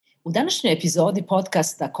U današnjoj epizodi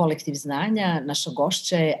podcasta Kolektiv znanja naša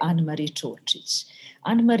gošća je Anne-Marie Ćurčić.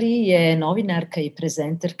 Anne-Marie je novinarka i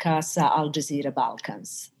prezenterka sa Al Jazeera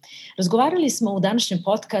Balkans. Razgovarali smo u današnjem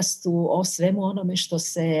podcastu o svemu onome što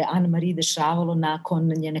se Anne-Marie dešavalo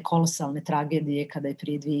nakon njene kolosalne tragedije kada je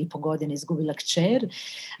prije 2,5 godine izgubila kćer.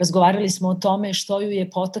 Razgovarali smo o tome što ju je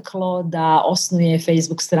potaklo da osnuje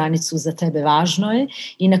Facebook stranicu Za tebe važno je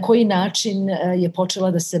i na koji način je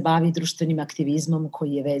počela da se bavi društvenim aktivizmom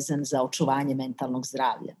koji je vezan za očuvanje mentalnog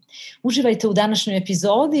zdravlja. Uživajte u današnjoj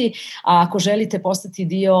epizodi, a ako želite postati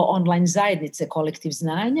dio online zajednice Kolektiv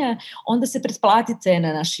znanja, onda se pretplatite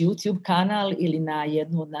na naš YouTube kanal ili na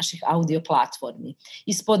jednu od naših audio platformi.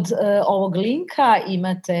 Ispod ovog linka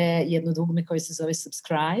imate jedno dugme koje se zove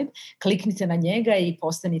subscribe. Kliknite na njega i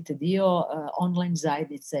postanite dio online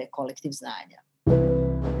zajednice Kolektiv znanja.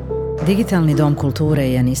 Digitalni dom kulture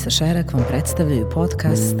i Anisa Šerak vam predstavljaju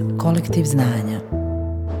podcast Kolektiv znanja.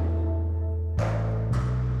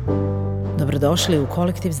 Dobrodošli u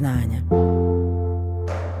Kolektiv znanja.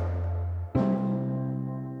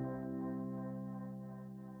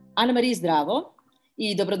 Anne-Marie, zdravo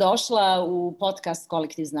i dobrodošla u podcast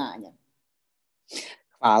Kolektiv znanja.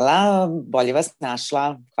 Hvala, bolje vas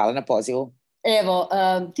našla. Hvala na pozivu. Evo,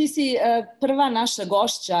 ti si prva naša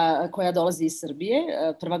gošća koja dolazi iz Srbije,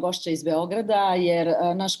 prva gošća iz Beograda, jer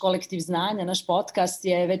naš Kolektiv znanja, naš podcast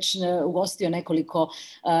je već ugostio nekoliko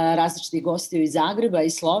različitih gostiju iz Zagreba i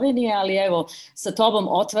Slovenije, ali evo, sa tobom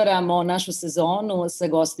otvaramo našu sezonu sa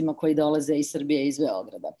gostima koji dolaze iz Srbije i iz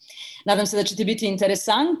Beograda. Nadam se da će ti biti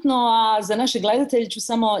interesantno, a za naše gledatelje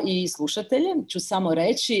i slušatelje ću samo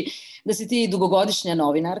reći da si ti dugogodišnja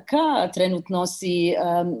novinarka, trenutno si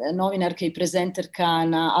novinarka i prezenterka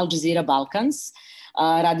na Al Jazeera Balkans,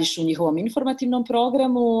 radiš u njihovom informativnom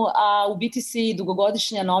programu, a u biti si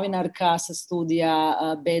dugogodišnja novinarka sa studija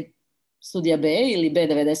B ili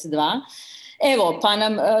B92. Evo, pa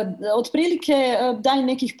nam otprilike daj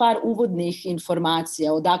nekih par uvodnih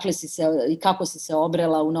informacija, odakle si se i kako si se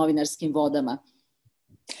obrela u novinarskim vodama.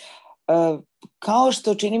 Kao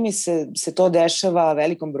što čini mi se to dešava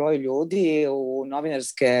velikom broju ljudi, u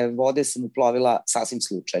novinarske vode sam uplovila sasvim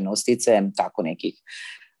slučajno, sticajem tako nekih,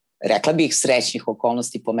 rekla bih, srećnih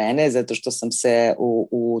okolnosti po mene, zato što sam se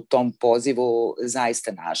u tom pozivu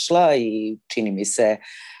zaista našla i čini mi se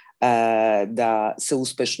da se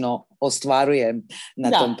uspešno ostvarujem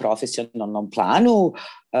na tom profesionalnom planu.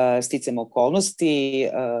 Sticajem okolnosti,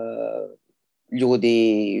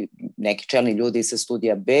 neki čelni ljudi sa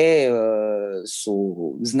studija B su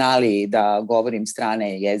znali da govorim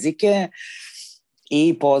strane jezike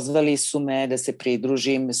i pozvali su me da se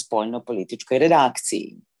pridružim spoljnopolitičkoj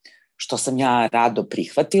redakciji, što sam ja rado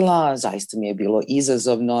prihvatila. Zaista mi je bilo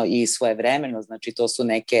izazovno i svojevremeno, znači to su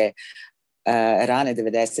neke rane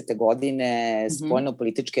 90. godine,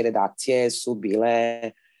 spoljnopolitičke redakcije su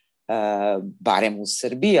bile barem u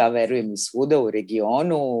Srbiji, a verujem i svuda u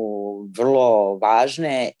regionu, vrlo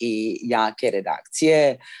važne i jake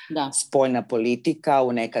redakcije. Da. Spoljna politika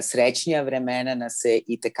u neka srećnija vremena nas se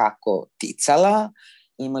itekako ticala.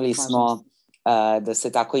 Imali smo, da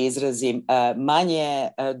se tako izrazim, manje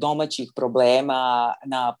domaćih problema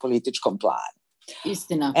na političkom planu.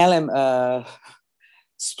 Istina.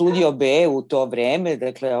 Studio B u to vreme,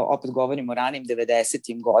 dakle opet govorimo o ranim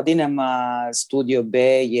 90. godinama, Studio B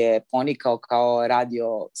je ponikao kao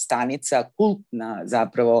radio stanica, kultna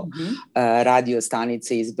zapravo radio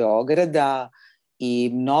stanica iz Beograda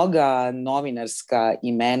i mnoga novinarska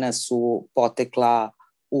imena su potekla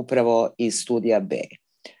upravo iz Studija B.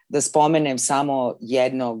 Da spomenem samo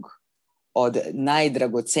jednog od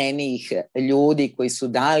najdragocenijih ljudi koji su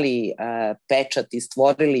dali pečat i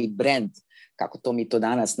stvorili brend, kako to mi to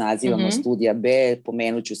danas nazivamo, Studija B,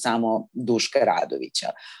 pomenut ću samo Duška Radovića.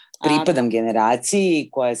 Pripadam generaciji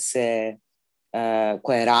koja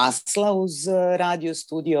je rasla uz radio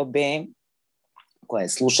Studio B, koja je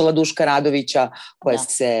slušala Duška Radovića, koja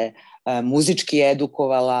se muzički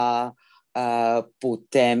edukovala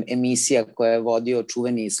putem emisija koje je vodio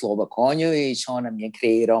čuveni Sloba Konjović. On nam je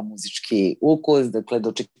kreirao muzički ukus, dakle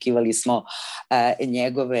dočekivali smo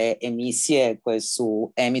njegove emisije koje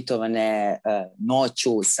su emitovane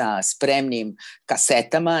noću sa spremnim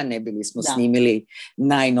kasetama, ne bili smo snimili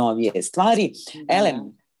najnovije stvari.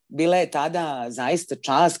 Bila je tada zaista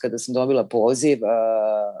čast kada sam dobila poziv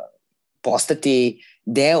postati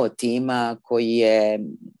deo tima koji je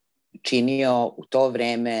činio u to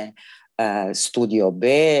vreme Studio B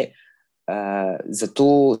za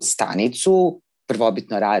tu stanicu,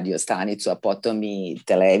 prvobitno radio stanicu, a potom i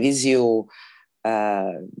televiziju.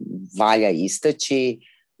 Valja istaći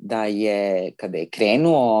da je, kada je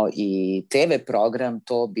krenuo i TV program,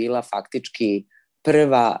 to bila faktički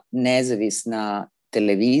prva nezavisna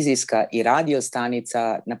televizijska i radio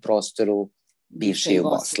stanica na prostoru bivše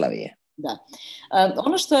Jugoslavije. Da.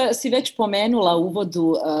 Ono što si već pomenula u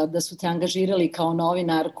uvodu, da su te angažirali kao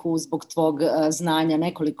novinarku zbog tvog znanja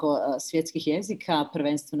nekoliko svjetskih jezika,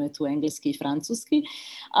 prvenstveno je tu engleski i francuski,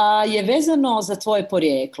 je vezano za tvoje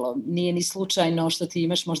porijeklo. Nije ni slučajno što ti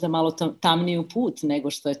imaš možda malo tamniju put nego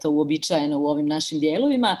što je to uobičajeno u ovim našim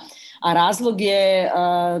dijelovima, a razlog je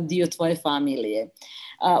dio tvoje familije.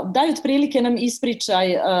 Daj otprilike nam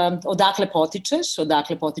ispričaj odakle potičeš,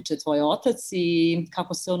 odakle potiče tvoj otac i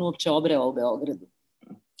kako se on uopće obreo u Beogradu.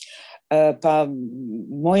 Pa,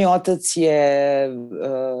 moj otac je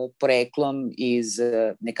poreklom iz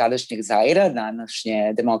nekadašnjeg Zaira,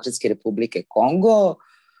 današnje Demokratske Republike Kongo.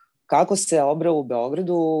 Kako se obreo u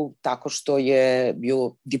Beogradu? Tako što je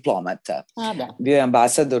bio diplomata. Bio je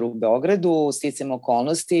ambasador u Beogradu, sticajem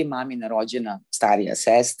okolnosti, mamina rođena starija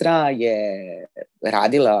sestra je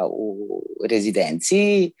radila u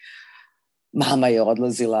rezidenciji. Mama je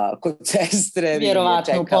odlazila kod sestre.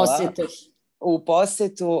 Vjerovatno u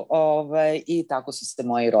posetu i tako su se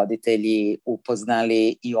moji roditelji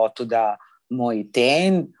upoznali i otuda moj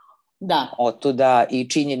ten. Da. Otuda i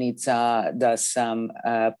činjenica da sam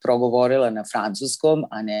progovorila na francuskom,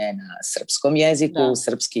 a ne na srpskom jeziku. Da.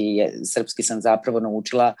 Srpski sam zapravo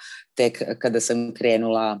naučila tek kada sam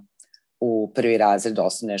krenula u prvi razred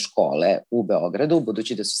osnovne škole u Beogradu,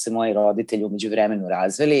 budući da su se moji roditelji umeđu vremenu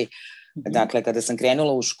razveli. Dakle, kada sam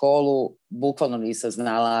krenula u školu, bukvalno nisam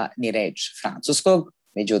znala ni reč francuskog,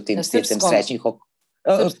 međutim, srpskog.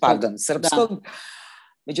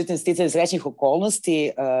 Međutim, sticajem srećnih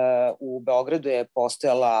okolnosti, u Beogradu je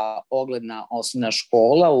postojala ogledna osnovna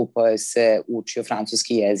škola u kojoj se učio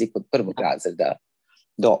francuski jezik od prvog razreda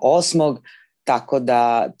do 8. Tako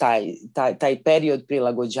da taj period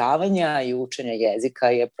prilagođavanja i učenja jezika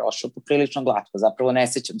je prošao poprilično glatko. Zapravo ne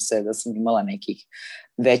sećam se da sam imala nekih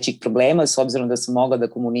većih problema, s obzirom da sam mogla da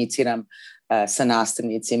komuniciram sa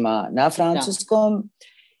nastavnicima na francuskom.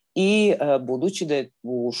 I budući da je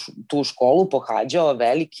tu školu pohađao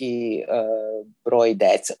veliki broj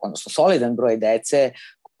dece, odnosno solidan broj dece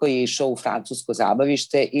koji je išao u francusko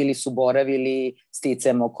zabavište ili su boravili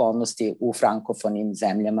sticajem okolnosti u frankofonim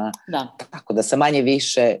zemljama. Da. Tako da sam manje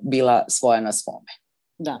više bila svoja na svome.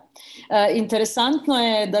 Da. Interesantno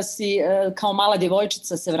je da si kao mala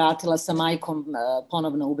djevojčica se vratila sa majkom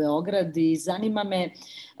ponovno u Beograd i zanima me,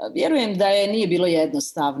 vjerujem da je nije bilo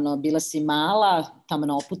jednostavno, bila si mala,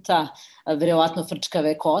 tamnoputa, vjerovatno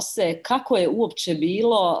frčkave kose. Kako je uopće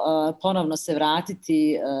bilo ponovno se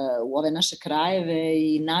vratiti u ove naše krajeve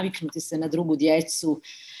i naviknuti se na drugu djecu?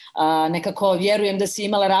 Nekako vjerujem da si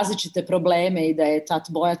imala različite probleme i da je ta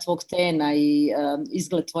boja tvog tena i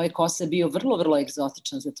izgled tvoje kose bio vrlo, vrlo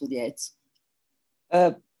egzotičan za tu djecu.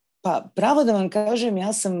 Pa pravo da vam kažem,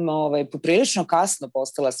 ja sam poprilično kasno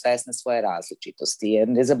postala svesna svoje različitosti, jer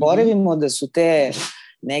ne zaboravimo da su te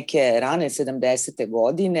neke rane 70.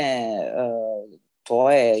 godine,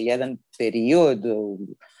 to je jedan period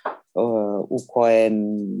u kojem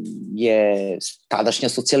je tadašnja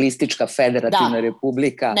socijalistička federativna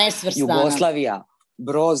republika Jugoslavija,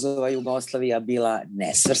 Brozova Jugoslavija bila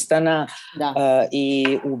nesvrstana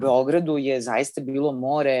i u Beogradu je zaista bilo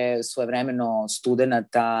more svojevremeno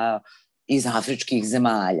studenata iz afričkih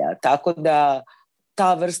zemalja. Tako da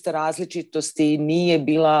ta vrsta različitosti nije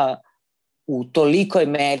bila u tolikoj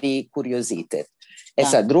meri kuriozitet.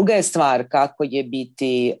 Sad, druga je stvar kako je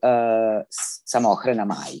biti samohrana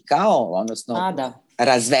majka, odnosno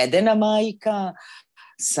razvedena majka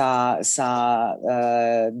sa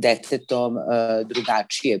detetom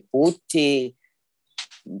drugačije puti.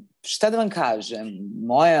 Šta da vam kažem,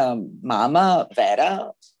 moja mama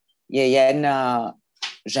Vera je jedna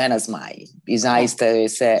žena zmaj i zaista joj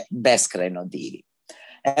se beskrajno divi.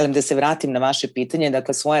 Da se vratim na vaše pitanje,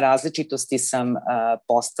 dakle svoje različitosti sam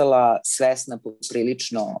postala svesna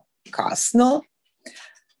poprilično kasno.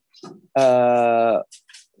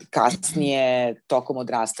 Kasnije, tokom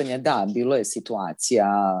odrastanja, bilo je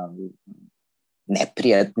situacija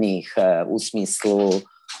neprijatnih u smislu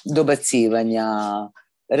dobacivanja,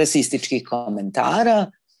 rasističkih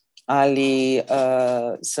komentara, ali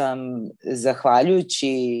sam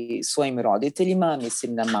zahvaljujući svojim roditeljima,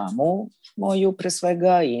 mislim na mamu moju pre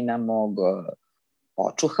svega i na mog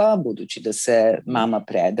očuha, budući da se mama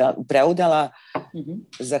preudala,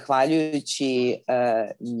 zahvaljujući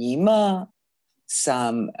njima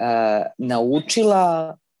sam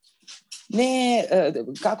naučila ne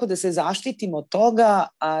kako da se zaštitim od toga,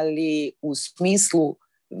 ali u smislu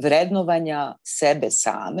vrednovanja sebe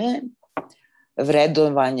same,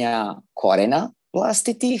 vrednovanja korena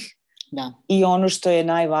vlastitih Da. I ono što je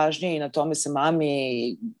najvažnije, i na tome sam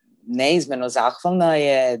mami neizmjerno zahvalna,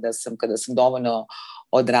 je da sam, kada sam dovoljno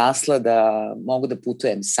odrasla da mogu da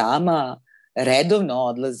putujem sama, redovno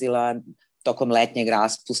odlazila tokom letnjeg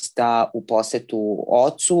raspusta u posetu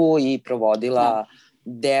ocu i provodila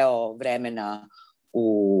deo vremena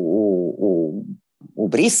u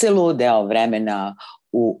Briselu, deo vremena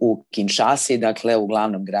u Kinshasi, dakle u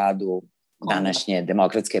glavnom gradu današnje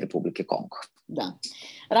Demokratske Republike Kongo. Da.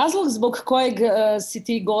 Razlog zbog kojeg si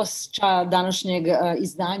ti gošća današnjeg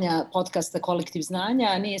izdanja podcasta Kolektiv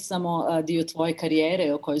znanja nije samo dio tvoje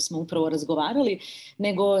karijere o kojoj smo upravo razgovarali,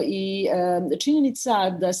 nego i činjenica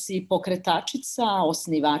da si pokretačica,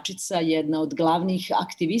 osnivačica, jedna od glavnih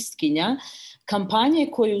aktivistkinja kampanje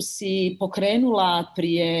koju si pokrenula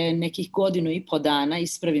prije nekih 1,5 dana,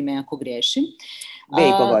 ispravi me ako grešim.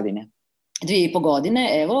 2,5 godine. 2,5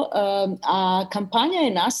 godine, evo, a kampanja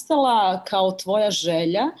je nastala kao tvoja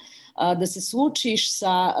želja da se suočiš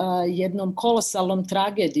sa jednom kolosalnom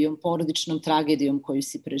tragedijom, porodičnom tragedijom koju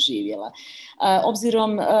si preživjela.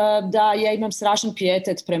 Obzirom da ja imam strašan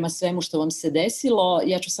pijetet prema svemu što vam se desilo,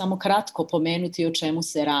 ja ću samo kratko pomenuti o čemu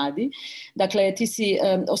se radi. Dakle, ti si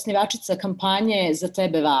osnivačica kampanje Za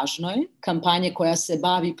tebe važno je, kampanje koja se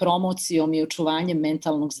bavi promocijom i očuvanjem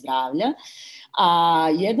mentalnog zdravlja. A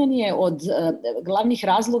jedan je od glavnih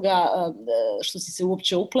razloga što si se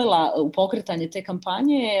uopće uplela u pokretanje te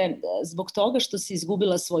kampanje je zbog toga što si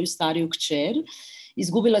izgubila svoju stariju kćer.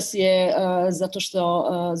 Izgubila si je zato što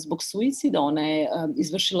zbog suicida, ona je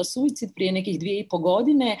izvršila suicid prije nekih 2,5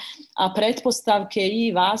 godine, a pretpostavke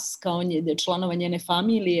i vas kao članova njene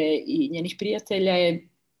familije i njenih prijatelja je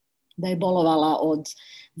da je bolovala od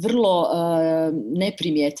vrlo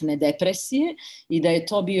neprimjetne depresije i da je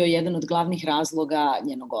to bio jedan od glavnih razloga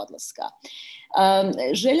njenog odlaska.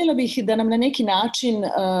 Željela bih da nam na neki način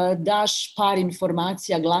daš par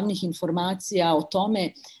informacija, glavnih informacija o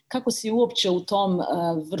tome kako si uopće u tom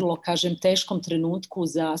vrlo, kažem, teškom trenutku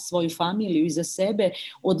za svoju familiju i za sebe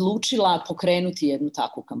odlučila pokrenuti jednu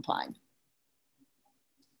takvu kampanju.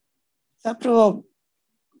 Zapravo,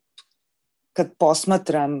 kad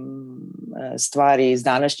posmatram stvari iz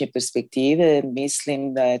današnje perspektive,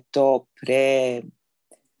 mislim da je to pre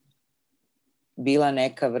bila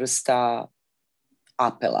neka vrsta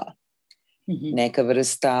apela, neka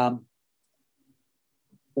vrsta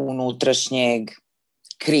unutrašnjeg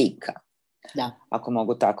krika, ako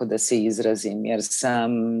mogu tako da se izrazim, jer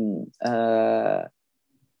sam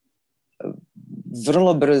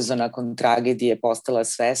vrlo brzo nakon tragedije postala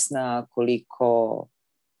svesna koliko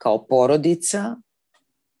kao porodica,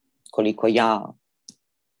 koliko ja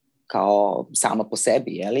kao sama po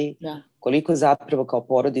sebi, koliko zapravo kao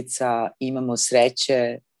porodica imamo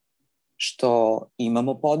sreće što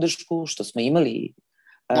imamo podršku, što smo imali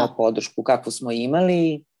podršku kakvu smo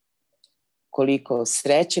imali, koliko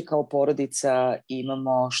sreće kao porodica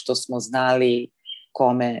imamo što smo znali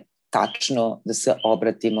kome tačno da se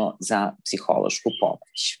obratimo za psihološku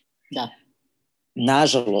pomoć. Da.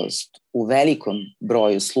 Nažalost, u velikom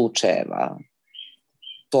broju slučajeva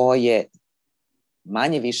to je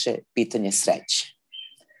manje više pitanje sreće.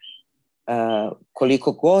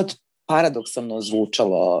 Koliko god paradoksalno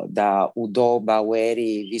zvučalo da u doba, u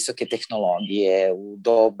eri visoke tehnologije, u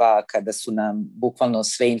doba kada su nam bukvalno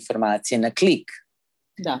sve informacije na klik,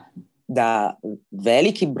 da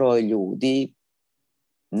veliki broj ljudi,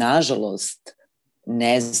 nažalost,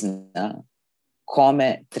 ne zna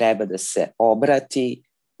kome treba da se obrati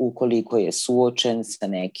ukoliko je suočen sa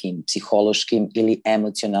nekim psihološkim ili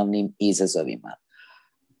emocionalnim izazovima.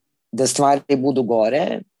 Da stvari budu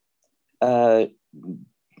gore,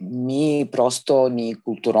 mi prosto ni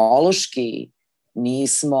kulturološki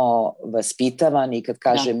nismo vaspitavani. Kad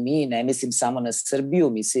kažem mi, ne mislim samo na Srbiju,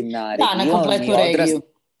 mislim na region. Na kompletnu regiju.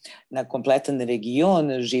 Na kompletan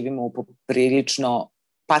region, živimo u prilično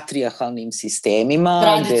patrijarhalnim sistemima.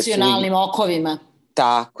 Tradicionalnim okovima.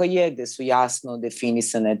 Tako je, gde su jasno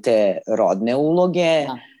definisane te rodne uloge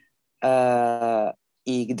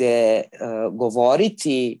i gde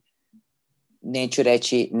govoriti, neću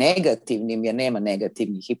reći negativnim, jer nema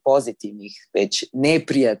negativnih i pozitivnih, već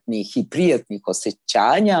neprijatnih i prijatnih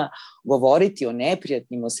osjećanja, govoriti o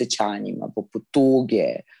neprijatnim osjećanjima poput tuge,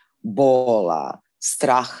 bola,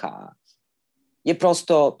 straha, je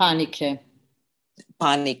prosto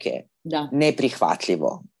panike,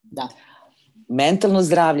 neprihvatljivo. Da. Mentalno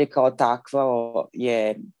zdravlje kao takvo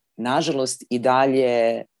je, nažalost, i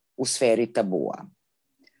dalje u sferi tabua.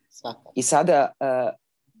 Svakako. I sada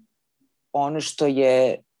ono što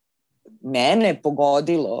je mene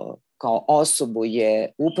pogodilo kao osobu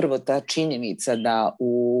je upravo ta činjenica da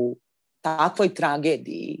u takvoj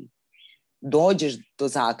tragediji dođeš do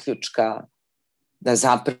zaključka da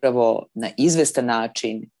zapravo na izvestan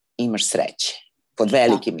način imaš sreće, pod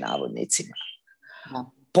velikim navodnicima. Da.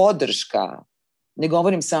 Podrška, ne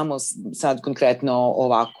govorim samo sad konkretno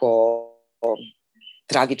ovako o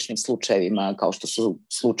tragičnim slučajevima kao što su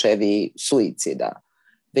slučajevi suicida,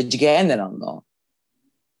 već generalno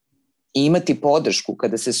imati podršku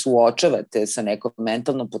kada se suočavate sa nekom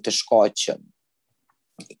mentalnom poteškoćom,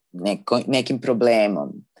 nekim problemom,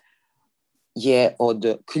 je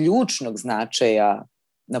od ključnog značaja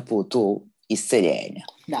na putu isceljenja.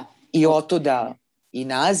 Da. I otuda i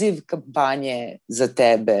naziv kampanje za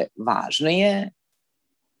tebe važno je.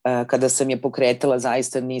 Kada sam je pokretala,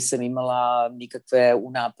 zaista nisam imala nikakve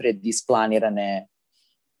unapred isplanirane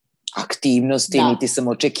aktivnosti, niti sam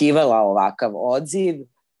očekivala ovakav odziv.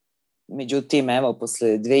 Međutim, evo, posle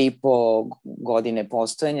 2,5 godine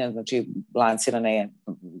postojanja, znači lansirana je,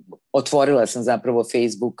 otvorila sam zapravo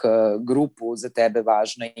Facebook grupu Za tebe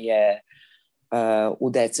važno je u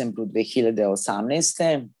decembru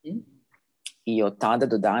 2018. I od tada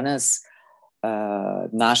do danas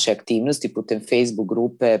naše aktivnosti putem Facebook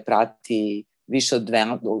grupe prati više od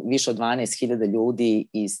 12.000 ljudi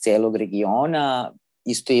iz celog regiona,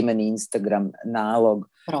 istoimeni Instagram nalog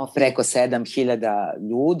preko 7.000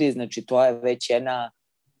 ljudi, znači to je već jedna,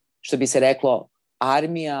 što bi se reklo,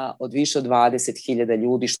 armija od više od 20.000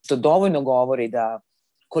 ljudi, što dovoljno govori da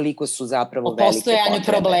koliko su zapravo velike potrebe. O postojanju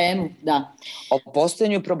problemu, da. O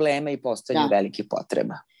postojanju problema i postojanju velikih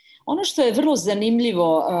potreba. Ono što je vrlo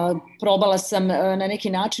zanimljivo, probala sam na neki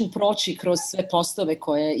način proći kroz sve postove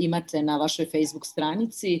koje imate na vašoj Facebook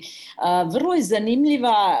stranici, vrlo je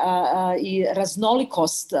zanimljiva i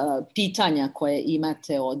raznolikost pitanja koje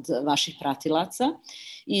imate od vaših pratilaca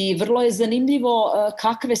i vrlo je zanimljivo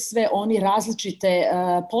kakve sve oni različite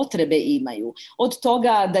potrebe imaju. Od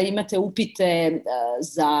toga da imate upite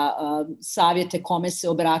za savjete kome se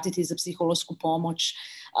obratiti za psihološku pomoć,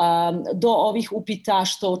 do ovih upita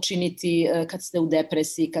što učiniti kad ste u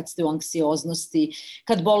depresiji, kad ste u anksioznosti,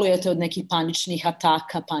 kad bolujete od nekih paničnih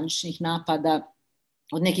ataka, paničnih napada,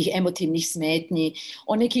 od nekih emotivnih smetnji,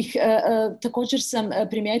 o nekih, također sam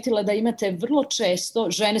primijetila da imate vrlo često,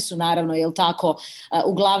 žene su naravno, jel tako,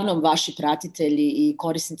 uglavnom vaši pratitelji i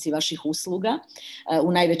korisnici vaših usluga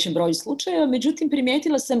u najvećem broju slučajeva, međutim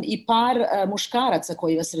primijetila sam i par muškaraca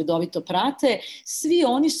koji vas redovito prate, svi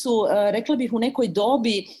oni su, rekla bih, u nekoj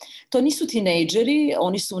dobi, to nisu tinejdžeri,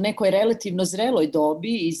 oni su u nekoj relativno zreloj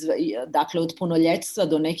dobi, dakle od punoljetstva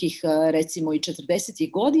do nekih recimo i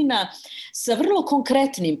 40 godina, sa vrlo konkretnim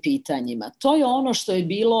pitanjima. To je ono što je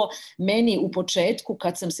bilo meni u početku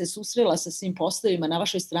kad sam se susrela sa svim postovima na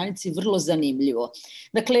vašoj stranici vrlo zanimljivo.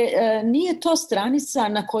 Dakle, nije to stranica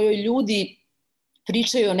na kojoj ljudi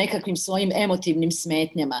pričaju o nekakvim svojim emotivnim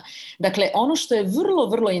smetnjama. Dakle, ono što je vrlo,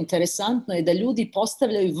 vrlo interesantno je da ljudi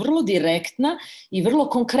postavljaju vrlo direktna i vrlo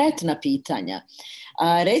konkretna pitanja.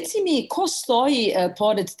 Reci mi, ko stoji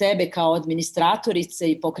pored tebe kao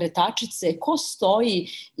administratorice i pokretačice, ko stoji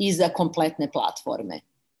iza kompletne platforme?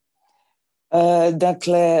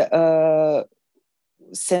 Dakle,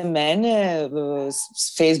 se mene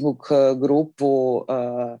s Facebook grupu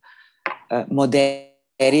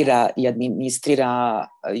moderira i administriraju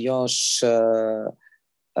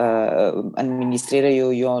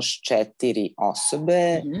još 4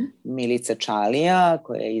 osobe. Milica Čalija,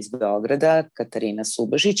 koja je iz Beograda, Katarina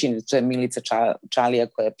Subašić, to je Milica Čalija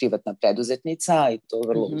koja je privatna preduzetnica i to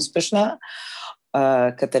vrlo uspešna.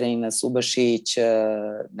 Katarina Subašić,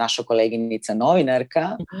 naša koleginica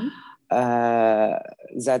novinarka,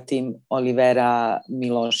 zatim Olivera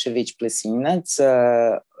Milošević-Plesinac,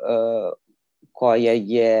 koja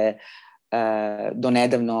je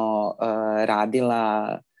donedavno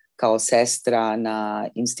radila kao sestra na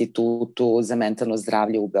Institutu za mentalno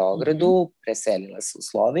zdravlje u Beogradu, preselila se u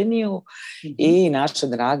Sloveniju, i naša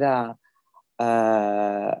draga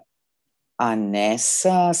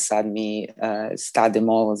Anesa, sad mi stade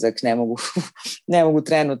mozak, ne mogu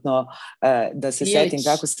trenutno da se setim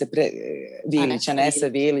kako se Anesa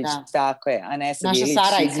Vilić, tako je, Anesa naša Vilić,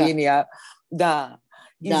 Sarajka.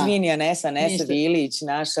 Izvini, Anesa Vilić,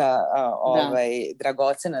 naša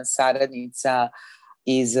dragocena saradnica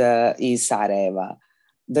iz Sarajeva.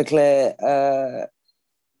 Dakle,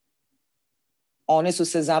 one su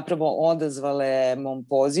se zapravo odazvale mom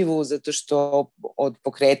pozivu zato što od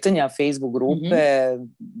pokretanja Facebook grupe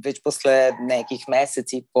već posle nekih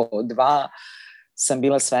meseci i po 2 sam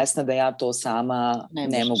bila svesna da ja to sama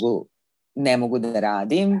ne mogu da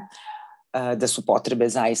radim, da su potrebe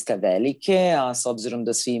zaista velike, a s obzirom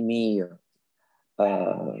da svi mi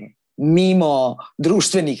mimo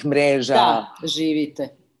društvenih mreža živite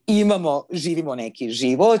živimo neki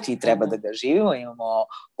život i treba da ga živimo, imamo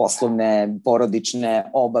poslovne,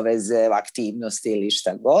 porodične obaveze, aktivnosti ili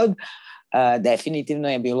šta god. Definitivno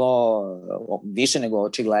je bilo više nego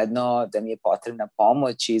očigledno da mi je potrebna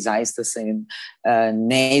pomoć i zaista sam im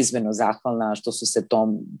neizmjerno zahvalna što su se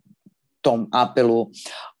tom apelu,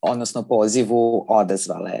 odnosno pozivu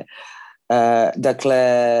odazvale. Dakle,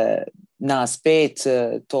 nas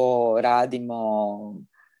 5 to radimo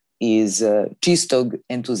iz čistog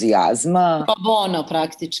entuzijazma. Pro bono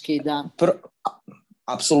praktički, da.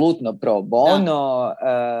 Apsolutno pro bono.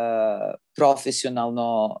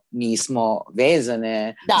 Profesionalno nismo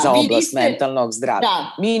vezane za oblast mentalnog zdravlja.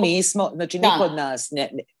 Mi nismo, znači niko od nas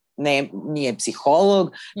nije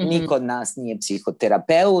psiholog, niko od nas nije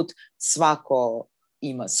psihoterapeut, svako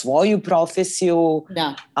ima svoju profesiju,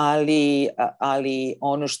 ali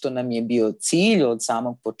ono što nam je bio cilj od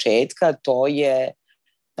samog početka, to je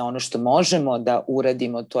da ono što možemo da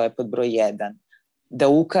uradimo, to je pod broj 1, da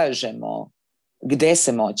ukažemo gde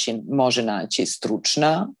se može naći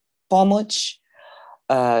stručna pomoć.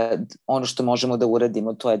 Ono što možemo da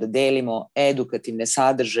uradimo, to je da delimo edukativne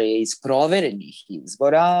sadržaje iz proverenih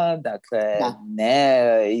izvora, dakle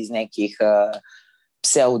ne iz nekih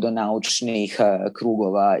pseudonaučnih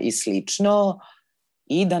krugova i slično,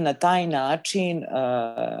 i da na taj način,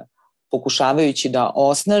 pokušavajući da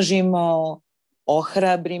osnažimo,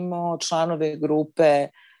 ohrabrimo članove grupe,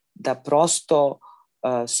 da prosto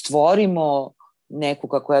stvorimo neku,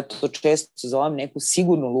 kako ja to često zovem, neku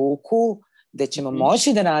sigurnu luku gde ćemo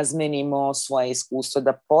moći da razmenimo svoje iskustvo,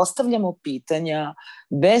 da postavljamo pitanja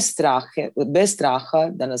bez straha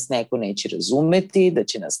da nas neko neće razumeti,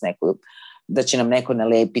 da će nam neko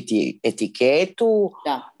nalepiti etiketu,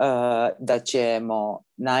 da ćemo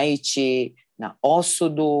naići na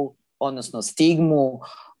osudu, odnosno stigmu,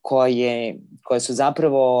 koje su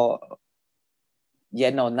zapravo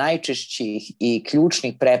jedna od najčešćih i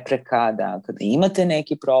ključnih prepreka da kada imate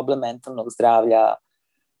neki problem mentalnog zdravlja,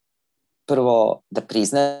 prvo da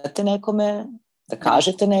priznate nekome, da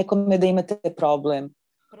kažete nekome da imate problem,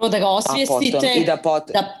 prvo da ga osvijestite,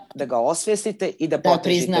 da ga osvijestite i da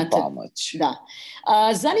potražite pomoć. Da.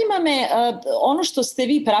 Zanima me ono što ste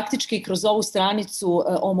vi praktički kroz ovu stranicu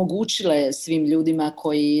omogućile svim ljudima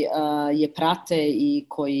koji je prate i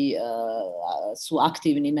koji su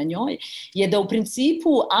aktivni na njoj, je da u principu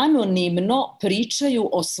anonimno pričaju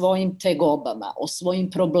o svojim tegobama, o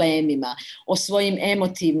svojim problemima, o svojim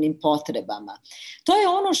emotivnim potrebama. To je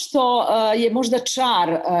ono što je možda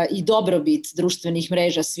čar i dobrobit društvenih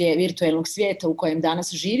mreža virtualnog svijeta u kojem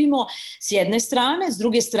danas živimo, s jedne strane, s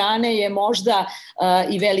druge strane je možda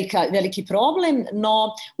i veliki problem,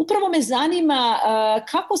 no upravo me zanima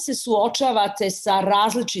kako se suočavate sa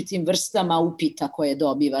različitim vrstama upita koje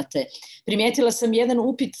dobivate. Primijetila sam jedan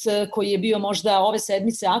upit koji je bio možda ove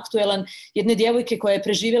sedmice aktuelan, jedne djevojke koja je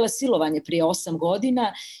preživjela silovanje prije 8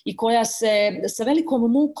 godina i koja se sa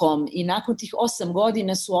velikom mukom i nakon tih 8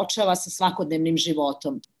 godina suočava sa svakodnevnim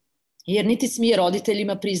životom. Jer niti smije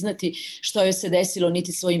roditeljima priznati što joj se desilo,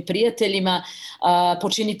 niti svojim prijateljima.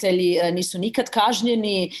 Počinitelji nisu nikad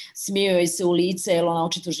kažnjeni, smiju joj se u lice jer ona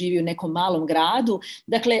očito živi u nekom malom gradu.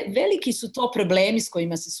 Dakle, veliki su to problemi s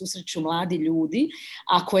kojima se susreću mladi ljudi,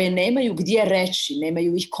 a koje nemaju gdje reći,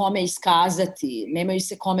 nemaju ih kome iskazati, nemaju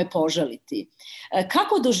se kome požaliti.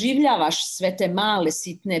 Kako doživljavaš sve te male,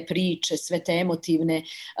 sitne priče, sve te emotivne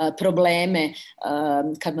probleme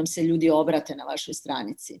kad vam se ljudi obrate na vašoj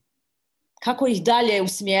stranici? Kako ih dalje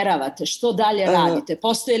usmjeravate? Što dalje radite?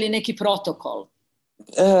 Postoji li neki protokol?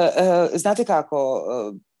 Znate kako,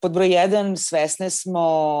 pod broj 1 svesne smo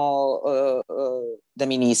da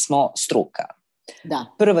mi nismo struka. Da.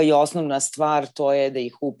 Prva i osnovna stvar to je da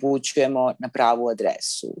ih upućujemo na pravu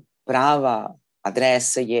adresu. Prava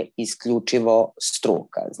adresa je isključivo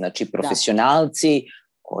struka. Znači profesionalci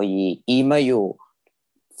koji imaju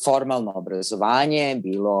formalno obrazovanje,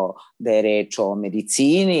 bilo da je reč o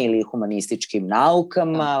medicini ili humanističkim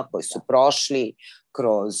naukama, koji su prošli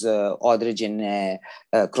kroz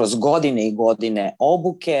godine i godine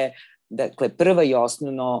obuke. Dakle, prvo i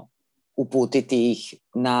osnovno uputiti ih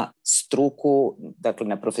na struku, dakle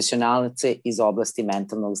na profesionalce iz oblasti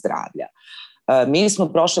mentalnog zdravlja. Mi smo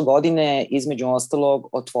prošle godine, između ostalog,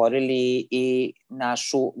 otvorili i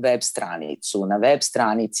našu web stranicu. Na web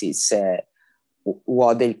stranici se u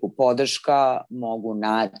odeljku podrška mogu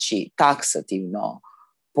naći taksativno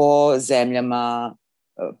po zemljama,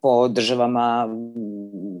 po državama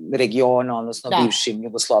regiona, odnosno bivšim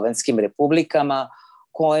jugoslovenskim republikama,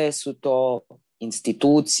 koje su to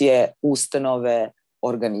institucije, ustanove,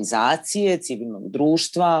 organizacije civilnog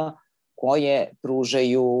društva koje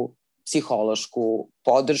pružaju psihološku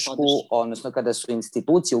podršku, odnosno kada su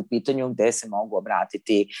institucije u pitanju gde se mogu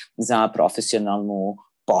obratiti za profesionalnu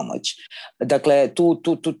pomoć. Dakle,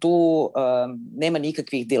 tu nema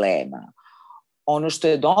nikakvih dilema. Ono što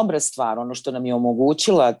je dobra stvar, ono što nam je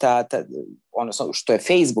omogućila, odnosno što je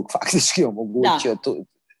Facebook faktički omogućio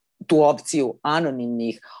tu opciju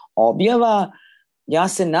anonimnih objava, ja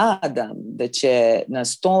se nadam da će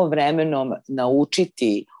nas to vremenom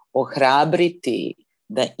naučiti, ohrabriti,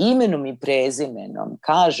 da imenom i prezimenom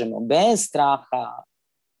kažemo bez straha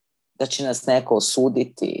da će nas neko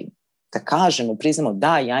osuditi, da kažemo, priznamo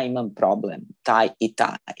da ja imam problem, taj i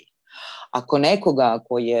taj. Ako nekoga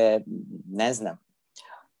ko je, ne znam,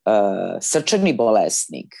 srčani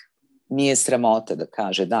bolesnik, nije sramota da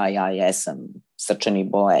kaže da ja jesam srčani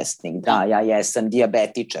bolesnik, da ja jesam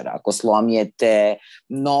dijabetičar, ako slomijete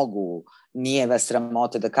nogu, nije vas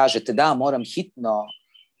sramota da kažete da moram hitno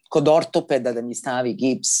kod ortopeda da mi stavi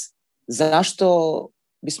gips. Zašto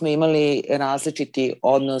bismo imali različiti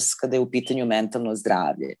odnos kada je u pitanju mentalno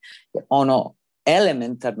zdravlje? Ono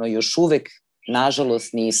elementarno još uvek,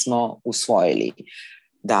 nažalost, nismo usvojili.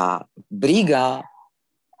 Da briga,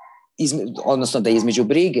 odnosno da između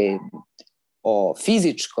brige o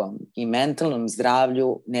fizičkom i mentalnom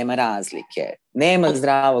zdravlju nema razlike. Nema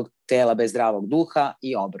zdravog tela bez zdravog duha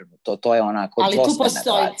i obrnuto. To je onako dvosmerna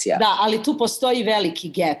relacija. Da, ali tu postoji veliki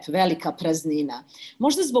gap, velika praznina.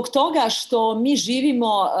 Možda zbog toga što mi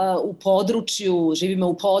živimo u području, živimo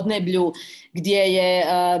u podneblju gdje je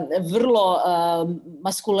vrlo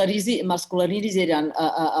maskuliniziran,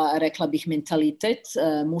 rekla bih, mentalitet,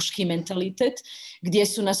 muški mentalitet, gdje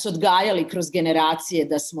su nas odgajali kroz generacije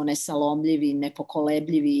da smo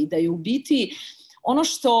nepokolebljivi i da je u biti ono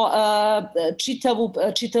što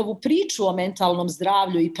čitavu priču o mentalnom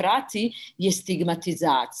zdravlju i prati je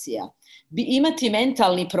stigmatizacija. Imati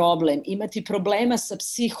mentalni problem, imati problema sa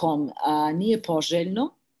psihom nije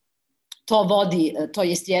poželjno. To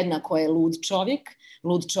jest jednako je lud čovjek.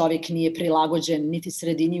 Lud čovjek nije prilagođen niti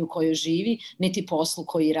sredini u kojoj živi, niti poslu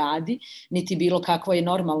koji radi, niti bilo kakvoj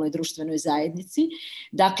normalnoj društvenoj zajednici.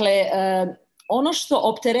 Dakle, ono što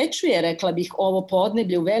opterećuje, rekla bih, ovo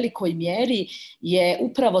podneblje u velikoj mjeri je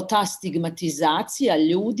upravo ta stigmatizacija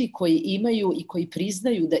ljudi koji imaju i koji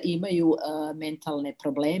priznaju da imaju mentalne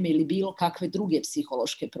probleme ili bilo kakve druge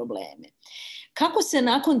psihološke probleme. Kako se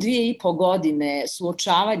nakon 2,5 godine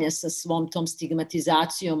suočavanja sa svom tom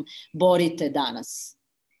stigmatizacijom borite danas?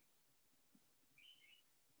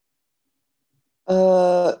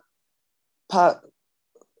 Pa,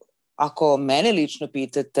 ako mene lično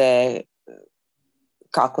pitate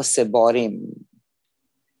kako se borim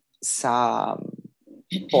sa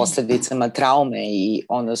posljedicama traume i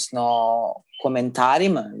odnosno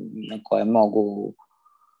komentarima na koje mogu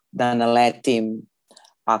da naletim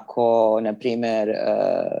ako, na primjer,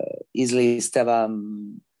 izlistavam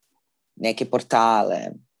neke portale,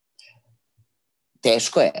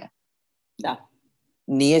 teško je. Da.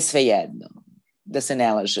 Nije svejedno, da se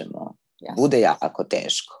ne lažemo. Jasne. Bude jako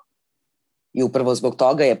teško. I upravo zbog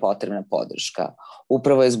toga je potrebna podrška.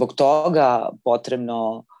 Upravo je zbog toga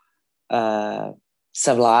potrebno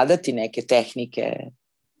savladati neke tehnike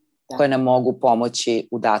koje nam mogu pomoći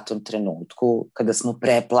u datom trenutku kada smo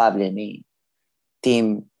preplavljeni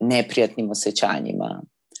tim neprijatnim osjećanjima.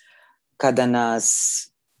 Kada nas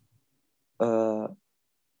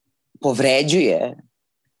povređuje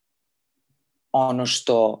ono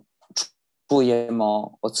što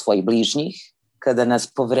čujemo od svojih bližnjih, kada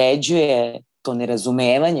nas povređuje to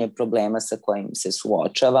nerazumevanje problema sa kojim se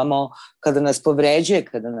suočavamo, kada nas povređuje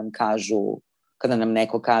kada nam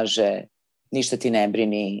neko kaže ništa ti ne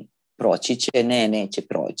brini, proći će, neće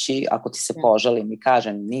proći, ako ti se požalim i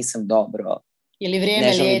kažem nisam dobro, ili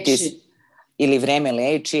vrijeme liječi. Ili vreme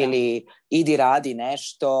leči, ili idi radi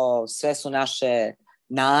nešto, sve su naše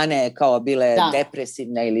nane kao bile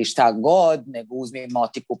depresivne ili šta god, nego uzmi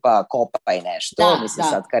motiku pa kopaj nešto, mislim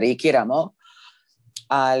sad karikiramo.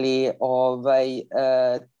 Ali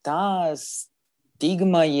ta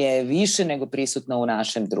stigma je više nego prisutna u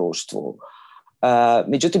našem društvu.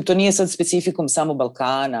 Međutim, to nije sad specifikum samo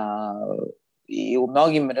Balkana. I u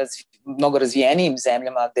mnogo razvijenijim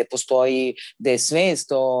zemljama gde je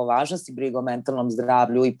svest o važnosti briga o mentalnom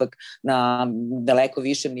zdravlju ipak na daleko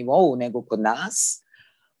višem nivou nego kod nas.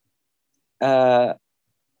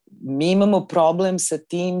 Mi imamo problem sa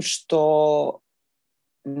tim što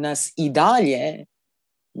nas i dalje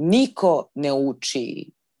niko ne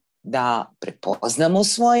uči da prepoznamo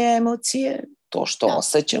svoje emocije, to što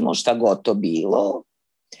osjećamo, šta god to bilo.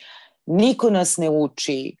 Niko nas ne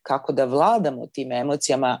uči kako da vladamo tim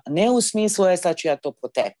emocijama, ne u smislu sad ću ja to po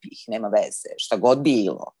tepih, nema veze, šta god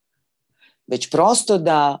bilo. Već prosto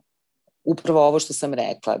da upravo ovo što sam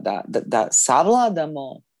rekla, da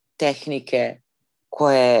savladamo tehnike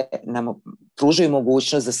koje nam pružaju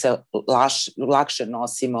mogućnost da se lakše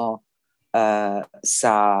nosimo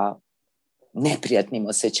sa neprijatnim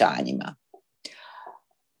osjećanjima.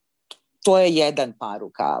 To je jedan par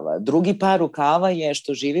rukava. Drugi par rukava je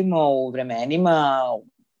što živimo u vremenima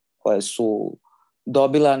koje su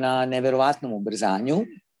dobila na neverovatnom ubrzanju.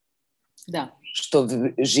 Da. Što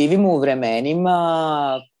živimo u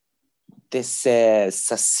vremenima gde smo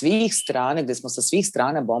sa svih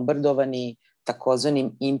strana bombardovani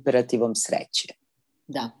takozvanim imperativom sreće.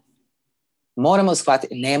 Da. Moramo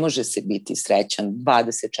shvatiti, ne može se biti srećan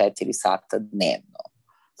 24 sata dnevno.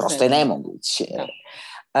 Prosto je nemoguće.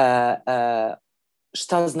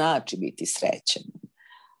 Šta znači biti srećan?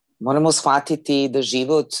 Moramo shvatiti da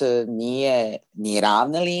život nije ni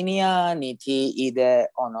ravna linija, niti ide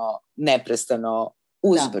neprestano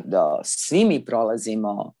uzbrdo. Svi mi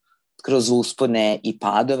prolazimo kroz uspone i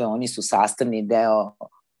padove, oni su sastavni deo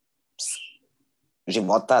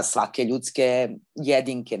života svake ljudske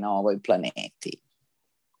jedinke na ovoj planeti.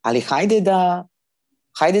 Ali hajde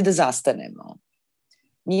da zastanemo.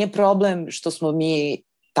 Nije problem što smo mi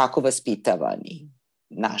tako vaspitavani.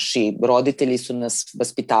 Naši roditelji su nas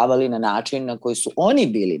vaspitavali na način na koji su oni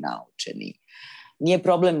bili naučeni. Nije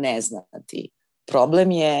problem ne znati.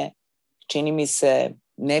 Problem je, čini mi se,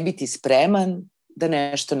 ne biti spreman da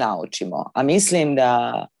nešto naučimo. A mislim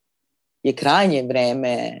da je krajnje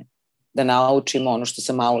vreme da naučimo ono što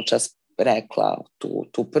sam malo čas rekla,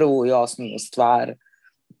 tu prvu i osnovnu stvar,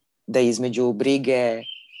 da između brige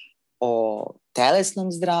o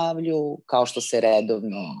telesnom zdravlju, kao što se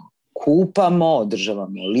redovno kupamo,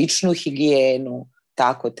 održavamo ličnu higijenu,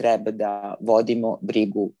 tako treba da vodimo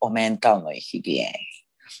brigu o mentalnoj higijeni.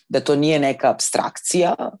 Da to nije neka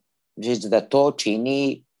apstrakcija, već da to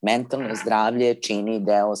čini, mentalno zdravlje čini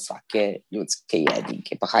deo svake ljudske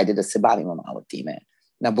jedinke. Pa hajde da se bavimo malo time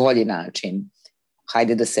na bolji način.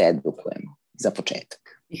 Hajde da se edukujemo za početak.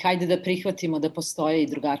 I hajde da prihvatimo da postoje i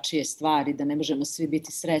drugačije stvari, da ne možemo svi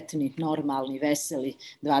biti sretni, normalni, veseli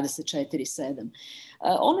 24/7.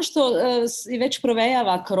 Ono što i već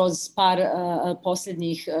provejava kroz par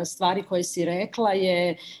posljednjih stvari koje si rekla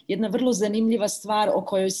je jedna vrlo zanimljiva stvar o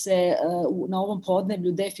kojoj se na ovom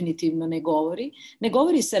podneblju definitivno ne govori. Ne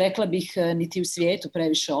govori se, rekla bih, niti u svijetu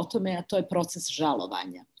previše o tome, a to je proces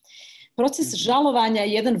žalovanja. Proces žalovanja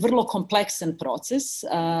je jedan vrlo kompleksan proces.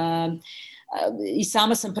 I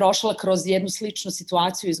sama sam prošla kroz jednu sličnu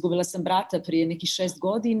situaciju, izgubila sam brata prije nekih 6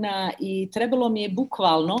 godina i trebalo mi je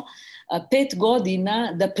bukvalno 5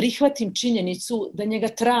 godina da prihvatim činjenicu da njega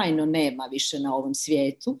trajno nema više na ovom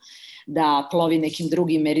svijetu, da plovi nekim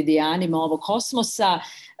drugim meridijanima ovog kosmosa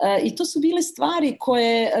i to su bile stvari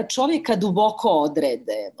koje čovjeka duboko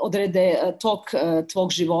odrede tok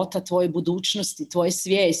tvog života, tvoje budućnosti, tvoje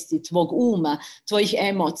svijesti, tvog uma, tvojih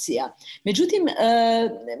emocija. Međutim,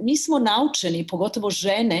 mi smo naučeni, pogotovo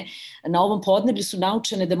žene na ovom podneblju su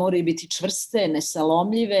naučene da moraju biti čvrste,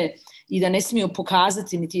 nesalomljive i da ne smiju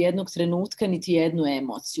pokazati niti jednog trenutka, niti jednu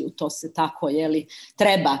emociju. To se tako,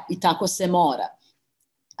 treba i tako se mora.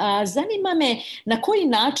 Zanima me na koji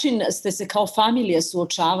način ste se kao familija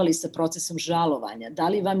suočavali sa procesom žalovanja? Da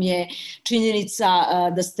li vam je činjenica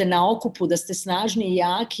da ste na okupu, da ste snažni i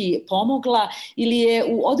jaki pomogla ili je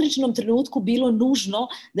u određenom trenutku bilo nužno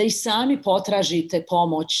da i sami potražite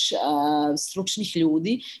pomoć stručnih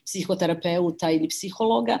ljudi, psihoterapeuta ili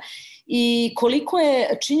psihologa? I koliko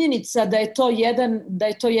je činjenica da je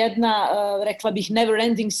to jedna, rekla bih, never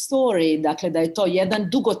ending story, dakle da je to jedan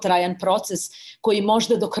dugotrajan proces koji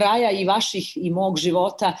možda do kraja i vaših i mog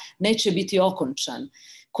života neće biti okončan.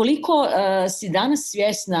 Koliko si danas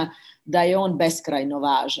svjesna da je on beskrajno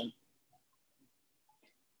važan?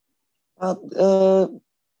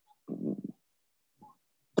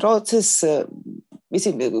 Proces,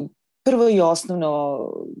 mislim, prvo i osnovno,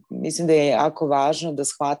 mislim da je jako važno da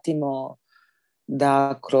shvatimo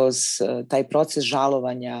da kroz taj proces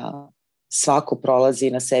žalovanja svako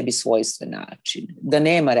prolazi na sebi svojstven način. Da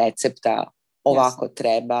nema recepta ovako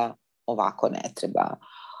treba, ovako ne treba.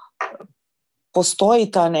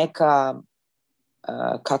 Postoji ta neka,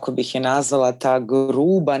 kako bih je nazvala, ta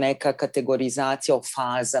gruba neka kategorizacija o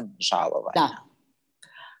fazama žalovanja.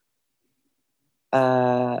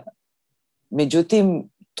 Da. Međutim,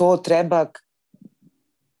 to treba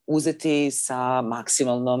uzeti sa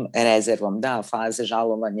maksimalnom rezervom. Da, faze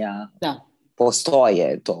žalovanja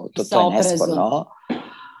postoje, to je nesporno.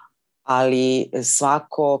 Ali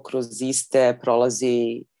svako kroz iste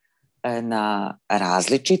prolazi na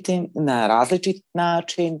različit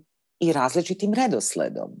način i različitim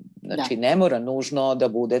redosledom. Znači, ne mora nužno da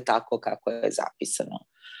bude tako kako je zapisano.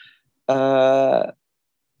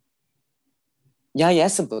 Ja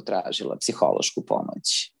jesam potražila psihološku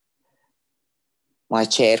pomoć. Moja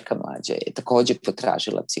ćerka mlađa je također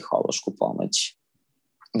potražila psihološku pomoć.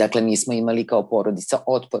 Dakle, mi smo imali kao porodica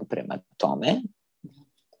otpor prema tome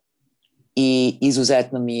i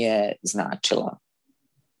izuzetno mi je značila.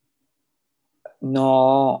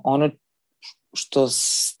 No, ono što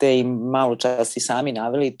ste im malo čas i sami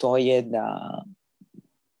naveli, to je da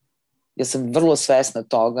ja sam vrlo svesna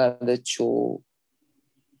toga da ću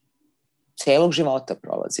celog života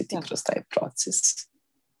prolaziti kroz taj proces.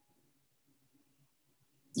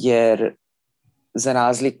 Jer za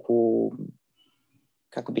razliku,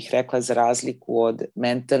 kako bih rekla, za razliku od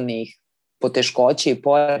mentalnih poteškoća i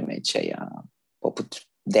poremećaja, poput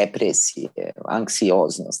depresije,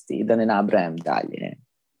 anksioznosti, da ne nabrajam dalje,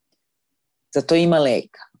 za to ima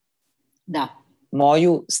leka. Da.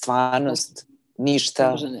 Moju stvarnost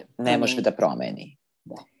ništa ne može da promeni.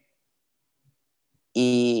 Da.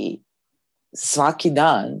 I svaki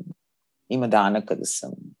dan ima dana kada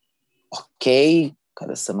sam ok,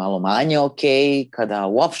 kada sam malo manje ok, kada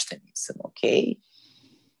uopšte nisam ok.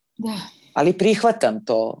 Da. Ali prihvatam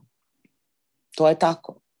to. To je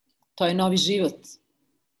tako. To je novi život.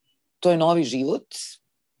 To je novi život.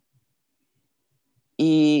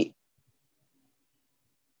 I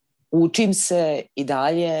učim se i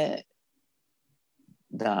dalje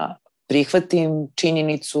da prihvatim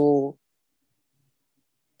činjenicu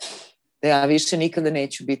da ja više nikada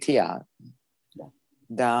neću biti ja.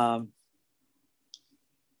 Da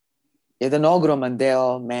jedan ogroman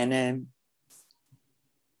deo mene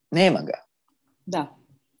nema ga. Da.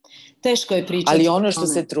 Teško je pričati. Ali ono što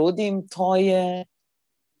se trudim, to je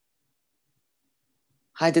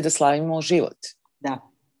hajde da slavimo život. Da.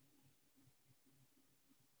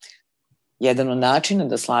 Jedan od načina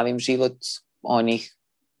da slavim život onih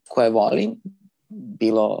koje volim,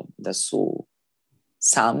 bilo da su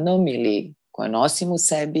sa mnom ili koje nosim u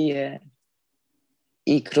sebi, je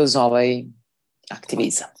i kroz ovaj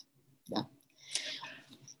aktivizam. Da.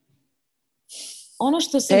 Ono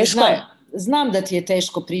što se teško je. Znam da ti je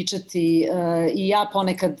teško pričati i ja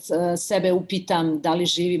ponekad sebe upitam da li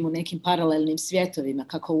živim u nekim paralelnim svjetovima,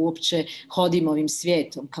 kako uopće hodim ovim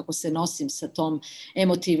svijetom, kako se nosim sa tom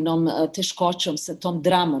emotivnom teškoćom, sa tom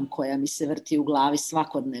dramom koja mi se vrti u glavi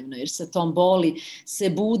svakodnevno, jer sa tom boli se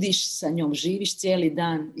budiš, sa njom živiš cijeli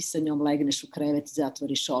dan i sa njom legneš u krevet,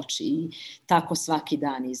 zatvoriš oči i tako svaki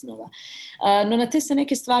dan iznova. No na te se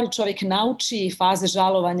neke stvari čovjek nauči, faze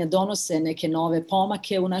žalovanja donose neke nove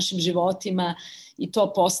pomake u našim životima i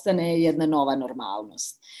to postane jedna nova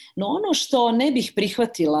normalnost. No ono što ne bih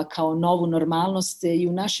prihvatila kao novu normalnost i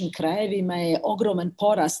u našim krajevima je ogroman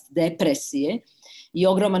porast depresije i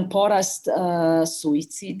ogroman porast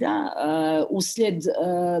suicida uslijed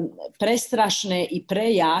prestrašne i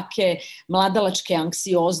prejake mladalačke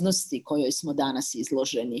anksioznosti kojoj smo danas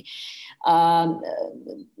izloženi.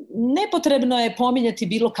 Nepotrebno je pominjati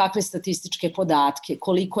bilo kakve statističke podatke,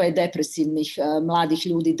 koliko je depresivnih mladih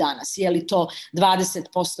ljudi danas. Je li to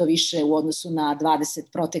 20% više u odnosu na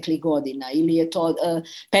 20 proteklih godina ili je to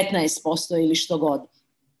 15% ili što god.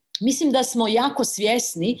 Mislim da smo jako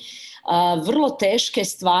svjesni vrlo teške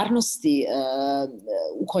stvarnosti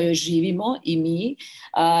u kojoj živimo i mi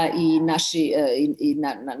i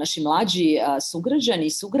naši mlađi sugrađani i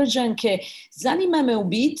sugrađanke. Zanima me u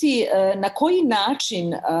biti na koji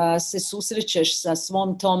način se susrećeš sa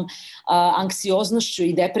svom tom anksioznošću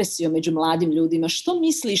i depresijom među mladim ljudima. Što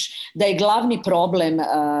misliš da je glavni problem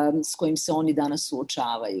s kojim se oni danas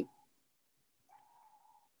suočavaju?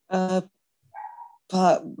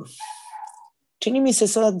 Pa, čini mi se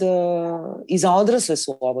sad i za odrasle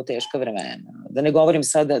su ovo teška vremena. Da ne govorim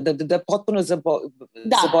sad, da potpuno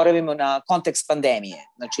zaboravimo na kontekst pandemije.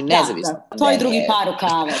 Znači, nezavisno pandemije. To je drugi par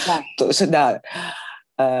rukava, da.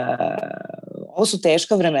 Ovo su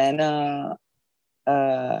teška vremena,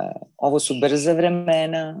 ovo su brza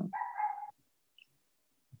vremena,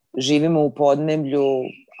 živimo u podneblju,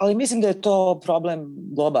 ali mislim da je to problem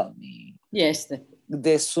globalni. Jeste.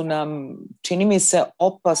 Gde su nam, čini mi se,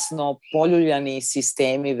 opasno poljuljani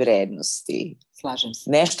sistemi vrednosti. Slažem se.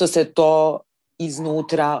 Nešto se to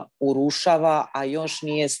iznutra urušava, a još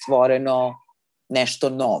nije stvoreno nešto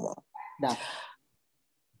novo. Da.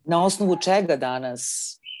 Na osnovu čega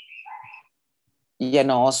danas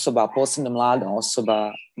jedna osoba, posebno mlada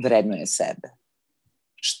osoba, vrednuje sebe?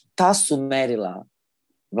 Šta su merila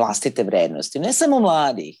vlastite vrednosti? Ne samo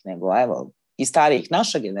mladih, nego evo i starijih,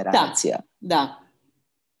 naša generacija. Da.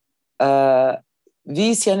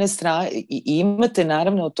 Vi s jedne strane imate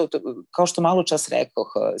naravno to, kao što malo čas rekoh,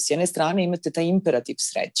 s jedne strane imate taj imperativ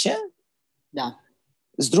sreće, da.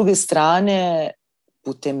 S druge strane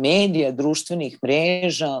putem medija, društvenih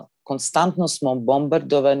mreža, konstantno smo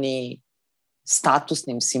bombardovani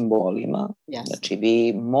statusnim simbolima. Yes. Znači,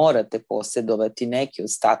 vi morate posjedovati neki od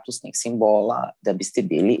statusnih simbola da biste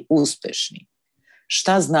bili uspešni.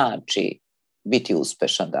 Šta znači biti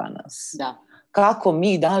uspešan danas? Da. Kako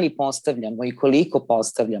mi da li postavljamo i koliko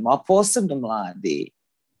postavljamo, a posebno mladi.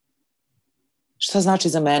 Šta znači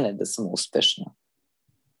za mene da sam uspešna?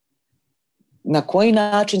 Na koji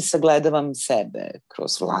način sagledavam sebe?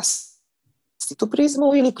 Kroz vlastitu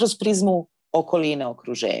prizmu ili kroz prizmu okoline,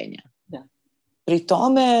 okruženja? Da. Pri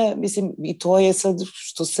tome, mislim, i to je sad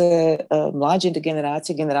što se mlađe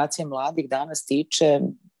generacije mladih danas tiče,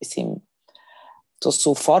 mislim, to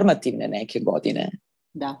su formativne neke godine.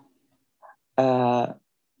 Da.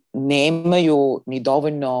 Nemaju ni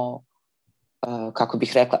dovoljno, kako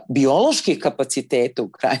bih rekla, bioloških kapaciteta u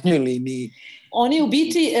krajnjoj liniji. Oni u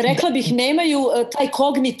biti, rekla bih, nemaju taj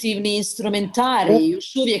kognitivni instrumentarij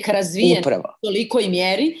još uvijek razvijen u tolikoj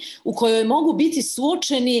mjeri u kojoj mogu biti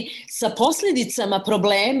suočeni sa posljedicama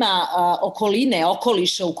problema okoline,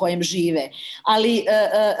 okoliša u kojem žive. Ali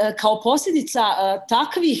kao posljedica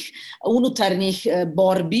takvih unutarnjih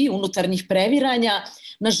borbi, unutarnjih previranja,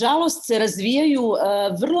 nažalost se razvijaju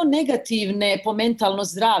vrlo negativne po mentalno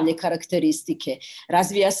zdravlje karakteristike.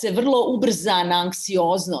 Razvija se vrlo ubrzana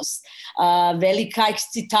anksioznost, velika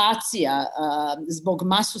ekscitacija zbog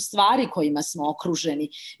masu stvari kojima smo okruženi.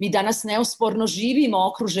 Mi danas neosporno živimo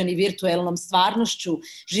okruženi virtuelnom stvarnošću,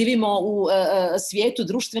 živimo u svijetu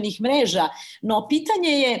društvenih mreža, no pitanje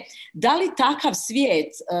je da li takav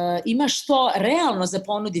svijet ima što realno za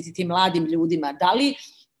ponuditi tim mladim ljudima, da li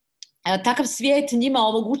takav svijet njima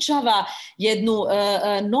omogućava jednu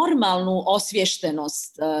normalnu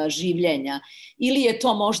osviještenost življenja ili je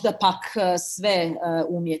to možda pak sve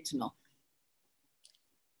umjetno?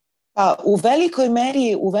 Pa, u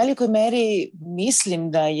velikoj meri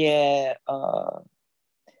mislim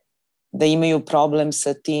da imaju problem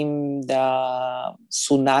sa tim da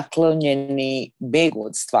su naklonjeni begu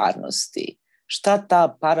od stvarnosti. Šta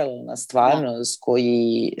ta paralelna stvarnost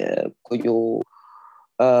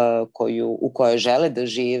u kojoj žele da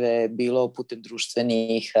žive, bilo putem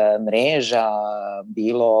društvenih mreža,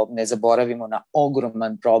 bilo, ne zaboravimo na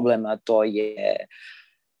ogroman problem, a to je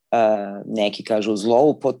neki kažu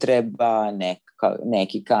zloupotreba,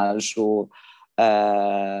 neki kažu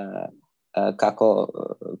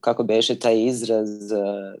kako beše taj izraz,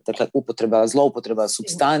 dakle zloupotreba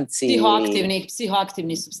supstanci,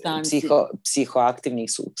 psihoaktivnih supstanci,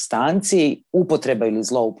 psihoaktivnih supstanci, upotreba ili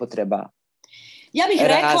zloupotreba. Ja bih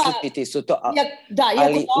rekla, različiti su to.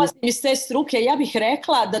 Iako dolazim iz te struke, ja bih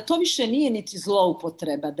rekla da to više nije niti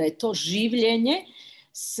zloupotreba, da je to življenje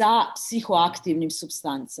sa psihoaktivnim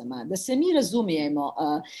supstancama. Da se mi razumijemo,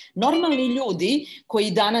 normalni ljudi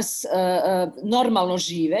koji danas normalno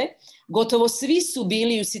žive, gotovo svi su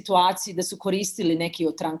bili u situaciji da su koristili neki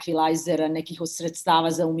od trankvilajzera, nekih od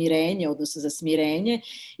sredstava za umirenje, odnosno za smirenje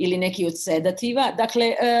ili neki od sedativa.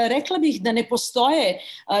 Dakle, rekla bih da ne postoje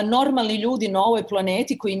normalni ljudi na ovoj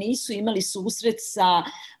planeti koji nisu imali susret sa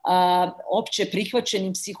opće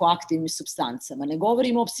prihvaćenim psihoaktivnim supstancama. Ne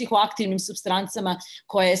govorimo o psihoaktivnim supstancama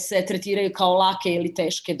koje se tretiraju kao lake ili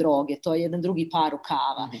teške droge, to je jedan drugi par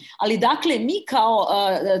rukava. Ali dakle, mi kao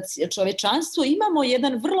čovečanstvo imamo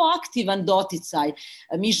jedan vrlo aktivan doticaj.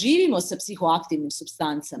 Mi živimo sa psihoaktivnim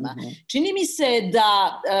supstancama. Čini mi se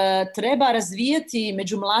da treba razvijati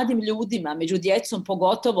među mladim ljudima, među djecom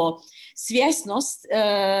pogotovo, svjesnost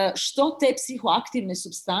što te psihoaktivne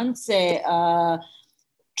supstance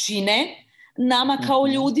čine nama kao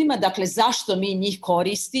ljudima, dakle zašto mi njih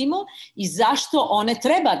koristimo i zašto one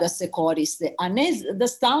treba da se koriste, a ne da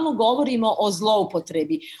stalno govorimo o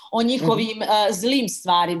zloupotrebi, o njihovim zlim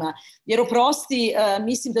stvarima. Jer oprosti,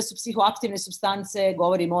 mislim da su psihoaktivne supstance,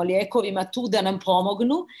 govorimo o lijekovima, tu da nam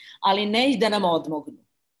pomognu, ali ne i da nam odmognu.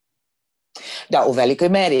 Da, u velikoj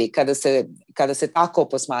meri, kada se tako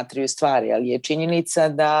posmatraju stvari, ali je činjenica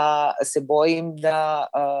da se bojim da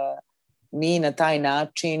mi na taj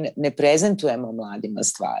način ne prezentujemo mladima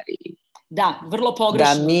stvari. Da, vrlo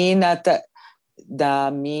pogrešno. Da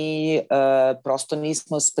mi prosto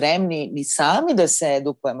nismo spremni ni sami da se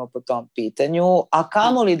edukujemo po tom pitanju, a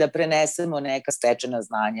kamoli da prenesemo neka stečena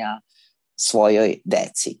znanja svojoj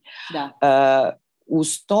deci. Da.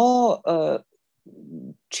 Uz to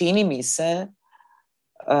čini mi se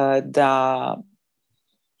da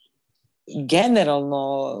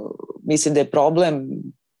generalno mislim da je problem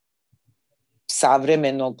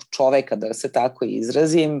savremenog čoveka, da se tako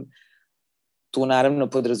izrazim, tu naravno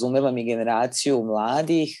podrazumevam i generaciju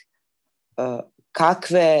mladih,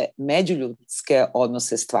 kakve međuljudske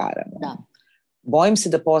odnose stvaramo. Da. bojim se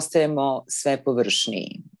da postajemo sve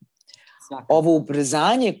površniji. Svakako. Ovo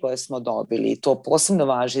ubrzanje koje smo dobili, to posebno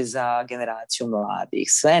važi za generaciju mladih.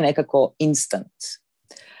 Sve je nekako instant.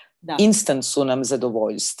 Da. Instant su nam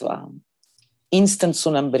zadovoljstva. Instant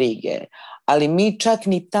su nam brige. Ali mi čak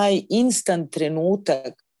ni taj instant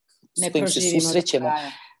trenutak s kojim se susrećemo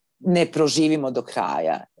ne proživimo do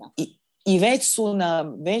kraja. Da. I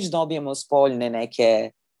već dobijemo spoljne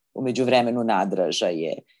neke u međuvremenu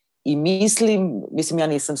nadražaje. I mislim, ja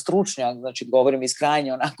nisam stručnjak, znači govorim iz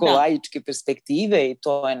krajnje onako laičke perspektive i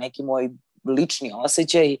to je neki moj lični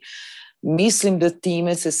osjećaj. Mislim da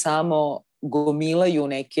time se samo gomilaju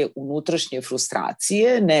neke unutrašnje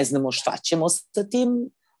frustracije, ne znamo šta ćemo sa tim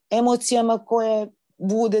emocijama koje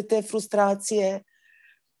bude te frustracije.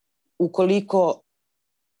 Ukoliko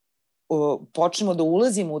počnemo da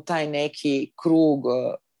ulazimo u taj neki krug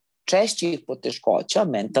češćih poteškoća,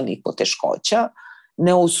 mentalnih poteškoća,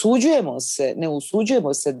 ne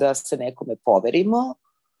usuđujemo se da se nekome poverimo.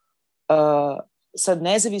 Sad,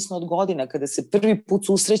 nezavisno od godina, kada se prvi put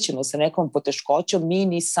susrećemo sa nekom poteškoćom, mi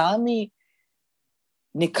ni sami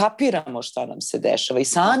ne kapiramo šta nam se dešava i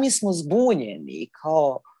sami smo zbunjeni,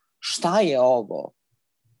 kao šta je ovo?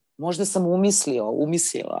 Možda sam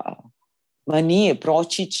umislila, ma nije,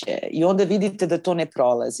 proći će. I onda vidite da to ne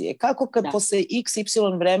prolazi. Kako kad posle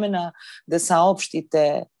XY vremena da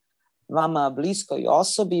saopštite vama bliskoj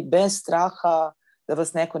osobi bez straha da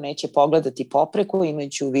vas neko neće pogledati popreko,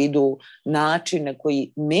 imajući u vidu način na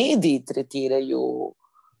koji mediji tretiraju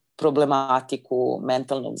problematiku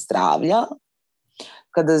mentalnog zdravlja,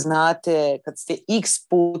 kada znate, kad ste x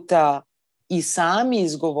puta i sami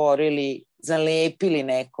izgovorili, zalepili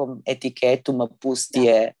nekom etiketu, ma pusti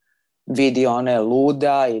je, vidi ona je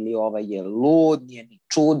luda ili ovaj je lud, nije ni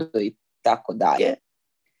čudo i tako dalje.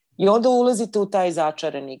 I onda ulazite u taj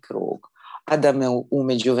začarani krug. A da me u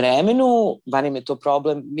međuvremenu, barem je to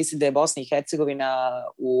problem, mislim da je Bosna i Hercegovina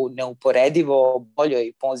u neuporedivo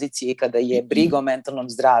boljoj poziciji kada je briga o mentalnom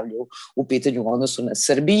zdravlju u pitanju u odnosu na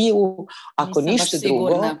Srbiju. Ako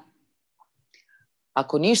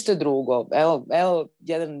ništa drugo, evo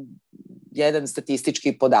jedan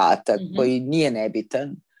statistički podatak koji nije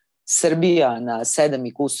nebitan. Srbija na 7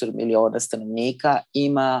 i kusur miliona stanovnika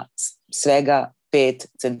ima svega 5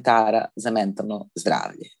 centara za mentalno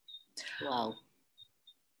zdravlje. Wow.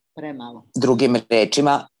 Premalo. Drugim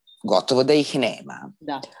rečima, gotovo da ih nema.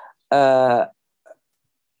 Da.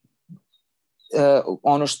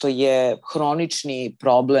 Ono što je hronični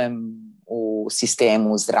problem u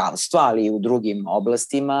sistemu zdravstva, ali i u drugim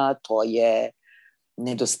oblastima, to je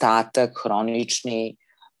nedostatak hronični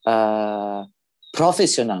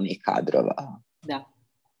profesionalnih kadrova. Da.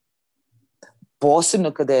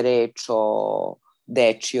 Posebno kada je reč o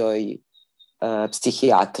dečjoj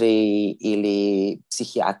psihijatriji ili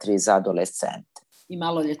psihijatriji za adolescente. I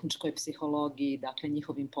maloljetničkoj psihologiji, dakle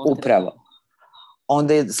njihovim potrebama. Upravo.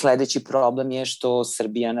 Onda je sledeći problem je što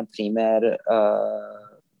Srbija, na primer,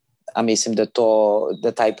 a mislim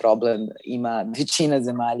da taj problem ima većina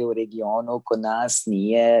zemalja u regionu, kod nas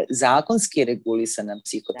nije zakonski regulisana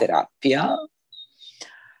psihoterapija,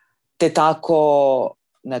 te tako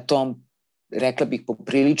na tom, rekla bih,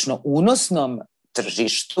 poprilično unosnom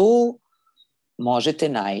tržištu možete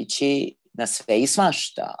naići na sve i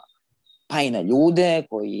svašta, pa i na ljude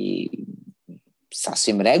koji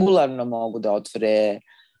sasvim regularno mogu da otvore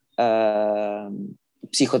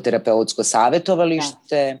psihoterapeutsko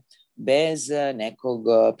savjetovalište bez nekog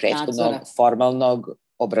prethodnog formalnog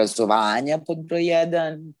obrazovanja pod broj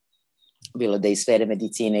 1, bilo da je iz sfere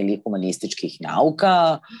medicine ili humanističkih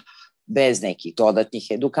nauka, bez nekih dodatnih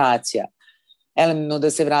edukacija. No, da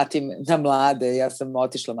se vratim na mlade, ja sam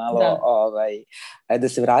otišla malo, da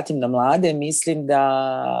se vratim na mlade, mislim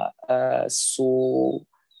da su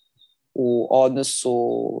u odnosu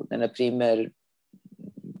na primjer,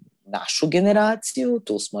 našu generaciju,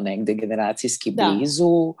 tu smo negde generacijski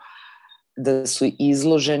blizu, da su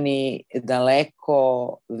izloženi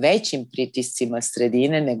daleko većim pritiscima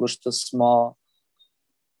sredine nego što smo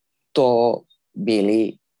to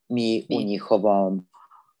bili mi u njihovom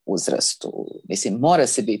uzrastu. Mislim, mora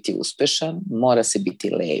se biti uspešan, mora se biti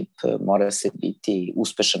lep, mora se biti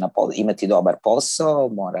uspešan, imati dobar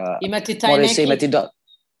posao, imati taj neki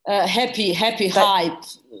happy hype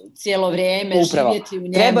cijelo vrijeme, živjeti u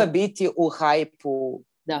njemu. Treba biti u hajpu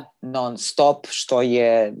non stop, što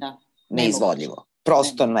je neizvodljivo.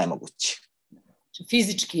 Prosto nemoguće.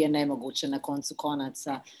 Fizički je nemoguće na koncu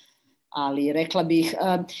konaca. ali rekla bih,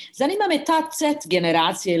 zanima me ta Z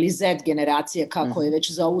generacija ili Z generacija, kako je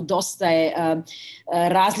već zovu, dosta je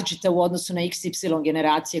različita u odnosu na XY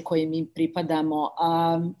generacije koje mi pripadamo.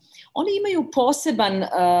 Oni imaju poseban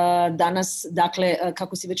danas, dakle,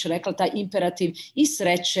 kako si već rekla, taj imperativ i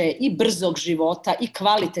sreće, i brzog života, i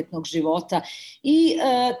kvalitetnog života. I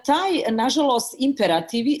taj, nažalost,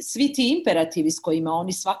 imperativi, svi ti imperativi s kojima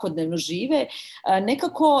oni svakodnevno žive,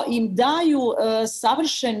 nekako im daju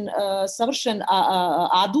savršen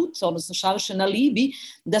adut, odnosno savršen alibi,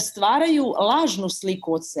 da stvaraju lažnu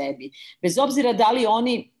sliku od sebi. Bez obzira da li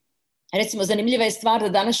oni, recimo, zanimljiva je stvar da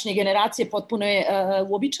današnje generacije, potpuno je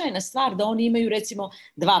uobičajena stvar da oni imaju, recimo,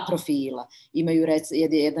 2 profila. Imaju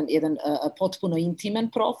jedan potpuno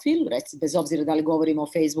intiman profil, bez obzira da li govorimo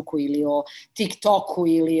o Facebooku ili o TikToku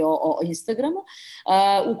ili o Instagramu,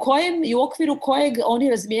 u kojem i u okviru kojeg oni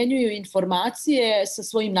razmjenjuju informacije sa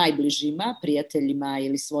svojim najbližima, prijateljima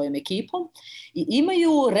ili svojom ekipom, i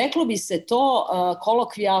imaju, reklo bi se to,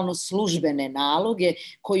 kolokvijalno službene naloge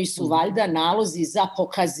koji su valjda nalozi za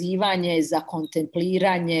pokazivanje, za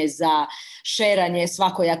kontempliranje, za šeranje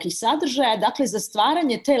svakojakih sadržaja, dakle za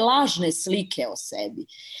stvaranje te lažne slike o sebi.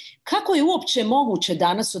 Kako je uopće moguće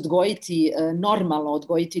danas normalno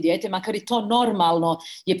odgojiti dijete, makar i to normalno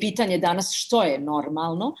je pitanje danas što je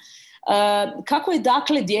normalno, kako je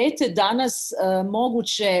dakle dijete danas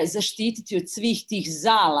moguće zaštititi od svih tih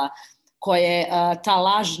zala koje ta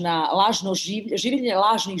lažno življenje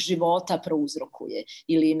lažnih života prouzrokuje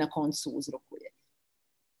ili na koncu uzrokuje?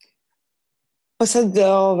 Pa sad,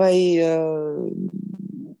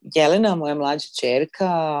 Jelena, moja mlađa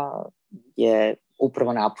ćerka, je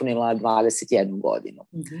upravo napunila 21 godinu.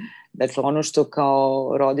 Dakle, ono što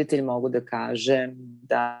kao roditelj mogu da kažem,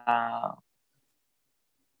 da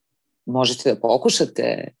možete da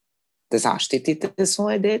pokušate da zaštitite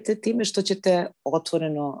svoje dete time što ćete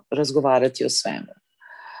otvoreno razgovarati o svemu.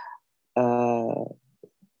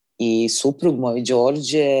 I suprug moj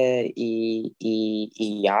Đorđe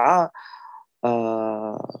i ja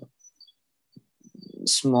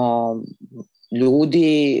smo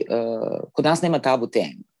ljudi, kod nas nema tabu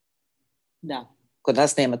tema. Da. Kod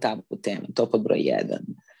nas nema tabu tema, to pod broj 1.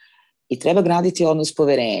 I treba graditi odnos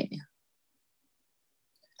poverenja.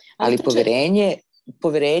 Ali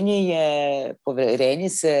poverenje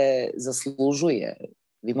se zaslužuje.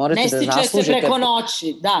 Vi morate ne stiče da zaslužite. Se preko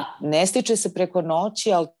noći, da. Ne stiče se preko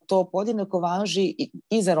noći, ali to podjednako važi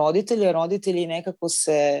i za roditelje. Roditelji nekako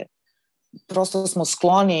prosto smo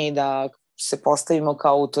skloni da se postavimo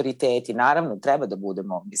kao autoriteti. Naravno, treba da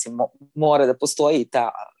budemo, mislim, mora da postoji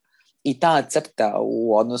i ta crta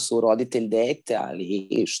u odnosu roditelj-dete,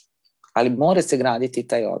 ali mora se graditi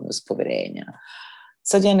taj odnos poverenja.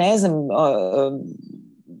 Sad ja ne znam,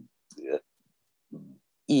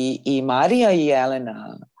 i Marija i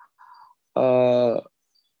Jelena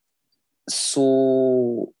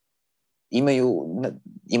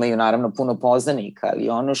imaju naravno puno poznanika, ali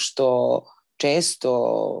ono što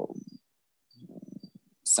često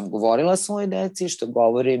sam govorila svojoj deci, što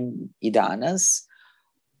govorim i danas,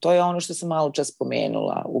 to je ono što sam malo čas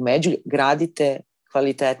spomenula. Gradite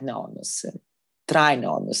kvalitetne odnose, trajne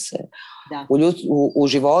odnose. Da. U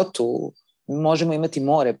životu možemo imati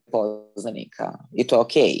more poznanika i to je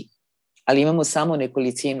okej, ali imamo samo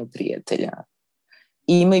nekolicinu prijatelja.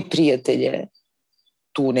 I imaj prijatelje,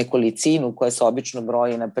 tu nekolicinu koja se obično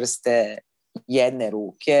broji na prste jedne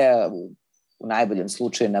ruke, u najboljem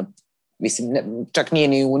slučaju čak nije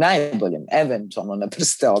ni u najboljem, eventualno na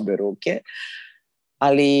prste obe ruke,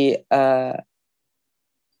 ali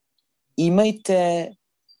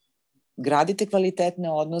gradite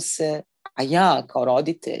kvalitetne odnose, a ja kao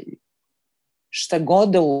roditelj, šta god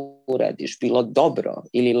da uradiš, bilo dobro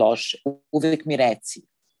ili loše, uvijek mi reci.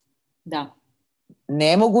 Da.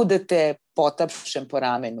 Ne mogu da te potapšem po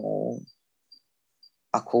ramenu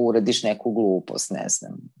ako uradiš neku glupost, ne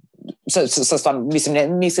znam. Stvarno,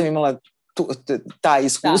 mislim, nisam imala ta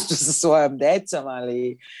iskustvo sa svojom decom,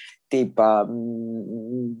 ali tipa,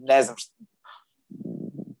 ne znam,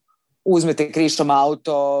 uzmete krišom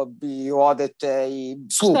auto i odete i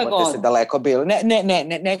slupate se daleko bilo.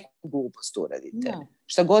 Neku glupost uradite. Da.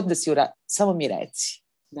 Šta god da si uradite, samo mi reci.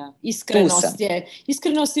 Da.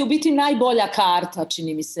 Iskrenost je u biti najbolja karta,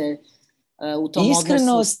 čini mi se, u tom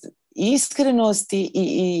odnosu. Iskrenost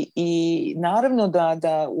i naravno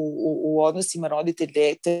da u odnosima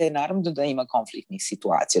roditelj-dete, naravno da ima konfliktnih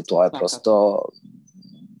situacija. To je prosto,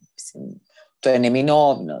 mislim, to je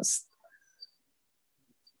neminovnost.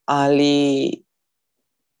 Ali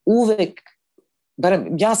uvek,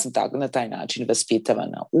 barem ja sam tako na taj način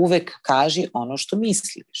vaspitavana, uvek kaži ono što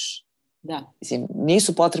misliš. Da. Mislim,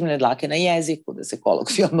 nisu potrebne dlake na jeziku, da se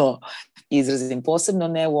kolokvijalno izrazim, posebno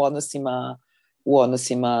ne u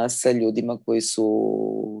odnosima sa ljudima koji su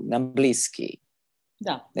nam bliski.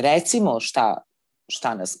 Da. Recimo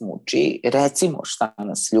šta nas muči, recimo šta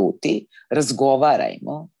nas ljuti,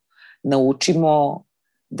 razgovarajmo, naučimo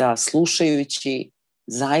da slušajući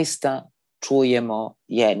zaista čujemo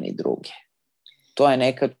jedni druge. To je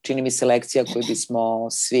neka, čini mi se, lekcija koju bismo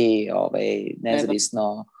svi,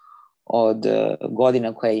 nezavisno od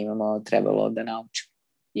godina koje imamo, trebalo da naučimo.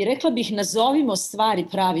 I rekla bih, nazovimo stvari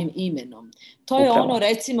pravim imenom. To je Upravo. ono,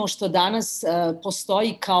 recimo, što danas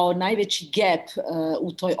postoji kao najveći gap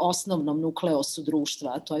u toj osnovnom nukleosu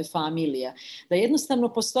društva, a to je familija. Da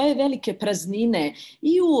jednostavno postoje velike praznine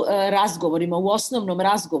i u razgovorima, u osnovnom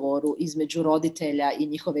razgovoru između roditelja i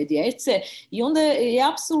njihove djece, i onda je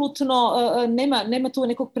apsolutno, nema tu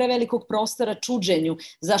nekog prevelikog prostora čuđenju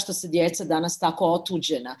zašto se djeca danas tako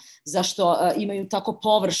otuđena, zašto imaju tako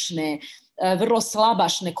površne, vrlo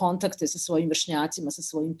slabašne kontakte sa svojim vršnjacima, sa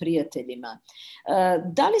svojim prijateljima.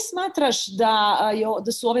 Da li smatraš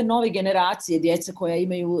da su ove nove generacije djece koja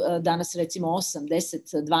imaju danas recimo 8,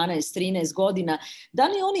 10, 12, 13 godina, da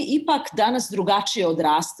li oni ipak danas drugačije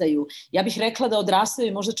odrastaju? Ja bih rekla da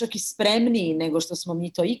odrastaju možda čak i spremniji nego što smo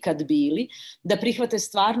mi to ikad bili, da prihvate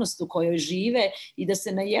stvarnost u kojoj žive i da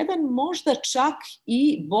se na jedan možda čak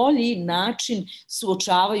i bolji način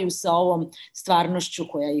suočavaju sa ovom stvarnošću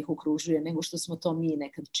koja ih okružuje nego što smo to mi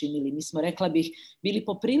nekad činili. Mi smo, rekla bih, bili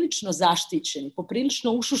poprilično zaštićeni,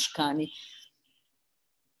 poprilično ušuškani.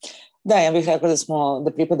 Da, ja bih rekla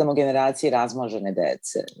da pripadamo generaciji razmnožene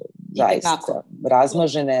dece. Zaista.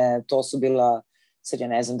 Razmnožene, to su bila, sad ja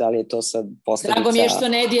ne znam da li je to sad posledica... Drago mi je što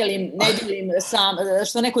ne dijelim sam,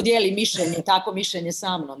 što neko dijeli mišljenje, tako mišljenje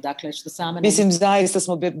sa mnom, dakle što sama ne... Mislim, zaista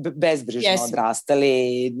smo bezbrižno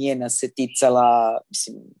odrastali, nije nas se ticala,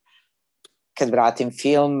 mislim, kad vratim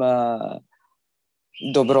film,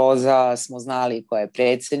 do Broza smo znali ko je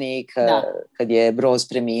predsjednik, kad je Broz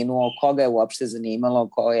preminuo, koga je uopšte zanimalo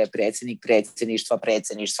ko je predsjednik predsjedništva,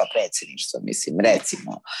 mislim,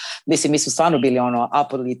 recimo. Mislim, mi smo stvarno bili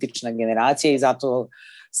apolitična generacija i zato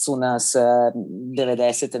su nas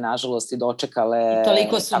 90. nažalost i dočekale. I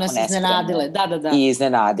toliko su nas iznenadile. Da. I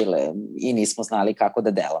iznenadile i nismo znali kako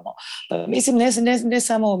da delamo. Mislim, ne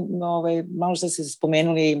samo, malo što ste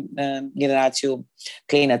spomenuli generaciju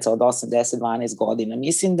klinaca od 8, 10, 12 godina.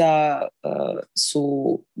 Mislim da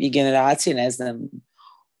su i generacije, ne znam,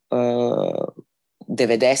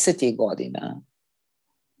 90. godina,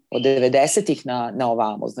 od 90. na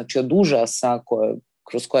ovamo, znači od užasa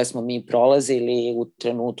kroz koje smo mi prolazili u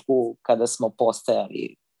trenutku kada smo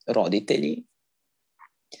postajali roditelji,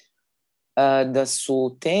 da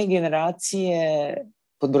su te generacije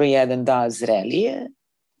pod broj 1 zrelije,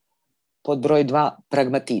 pod broj 2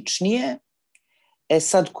 pragmatičnije.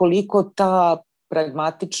 Sad koliko ta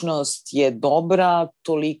pragmatičnost je dobra,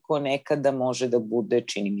 toliko nekada može da bude,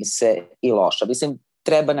 čini mi se, i loša. Mislim,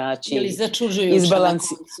 treba naći ili začuđujuća na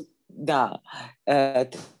koncu. Da,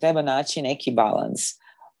 treba naći neki balans.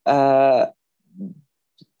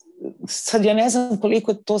 Sad ja ne znam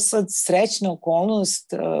koliko je to sad srećna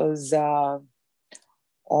okolnost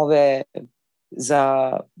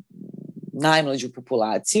za najmlađu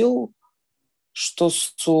populaciju, što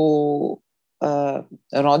su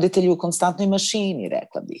roditelji u konstantnoj mašini,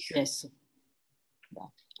 rekla bih. Jesu. Da.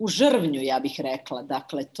 U žrvnju, ja bih rekla.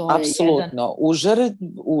 Dakle, to je apsolutno.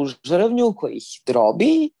 U žrvnju koji ih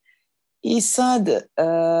drobi. I sad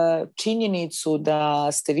činjenicu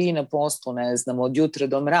da ste vi na poslu, ne znam, od jutra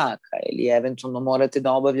do mraka ili eventualno morate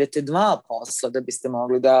da obavljate 2 posla da biste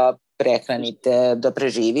mogli da prehranite, da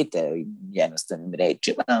preživite jednostavnim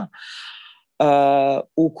rečima.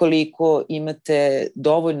 Ukoliko imate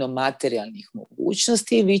dovoljno materijalnih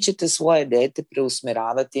mogućnosti, vi ćete svoje dete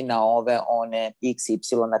preusmeravati na one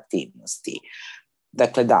XY aktivnosti.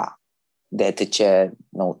 Dakle, da. Dete će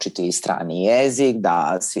naučiti strani jezik,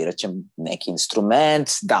 da sviraće neki instrument,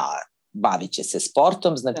 da bavit će se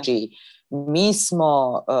sportom. Znači, mi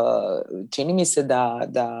smo, čini mi se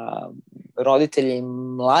da roditelji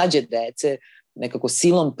mlađe dece nekako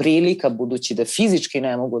silom prilika, budući da fizički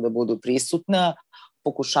ne mogu da budu prisutna,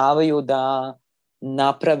 pokušavaju da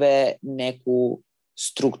naprave neku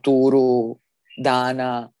strukturu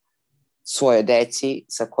dana svoje deci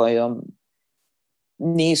sa kojom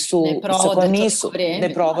ne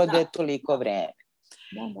provode toliko vreme.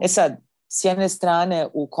 Da. Sad, s jedne strane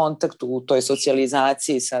u kontaktu, u toj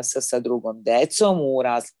socijalizaciji sa drugom decom, u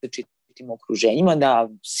različitim okruženjima, da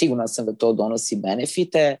sigurna sam da to donosi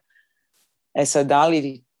benefite. Sad, da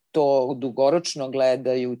li to dugoročno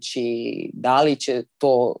gledajući, da li će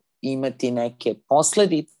to imati neke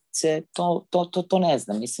posledice porodice, to ne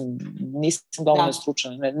znam. Mislim, nisam dovoljno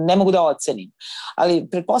stručna, ne mogu da ocenim. Ali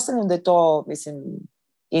pretpostavljam da je to, mislim,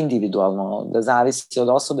 individualno, da zavisi od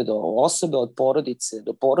osobe do osobe, od porodice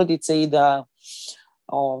do porodice i da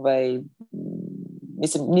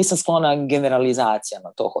mislim, nisam sklona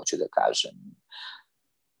generalizacijama, to hoću da kažem.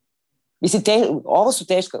 Mislim, ovo su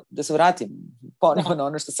teška, da se vratim ponovno na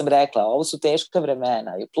ono što sam rekla, ovo su teška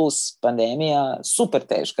vremena i plus pandemija, super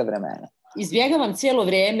teška vremena. Izbjegavam cijelo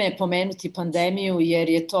vrijeme pomenuti pandemiju jer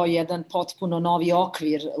je to jedan potpuno novi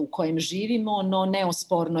okvir u kojem živimo, no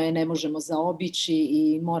neosporno je, ne možemo zaobići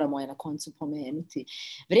i moramo je na koncu pomenuti.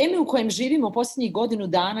 Vrijeme u kojem živimo posljednjih godinu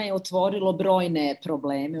dana je otvorilo brojne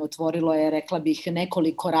probleme, otvorilo je, rekla bih,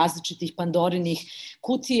 nekoliko različitih Pandorinih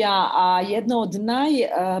kutija, a jedna od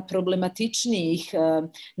najproblematičnijih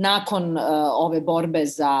nakon ove borbe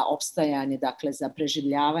za opstajanje, dakle za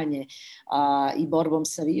preživljavanje i borbom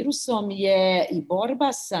sa virusom je i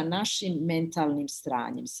borba sa našim mentalnim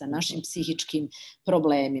stanjem, sa našim psihičkim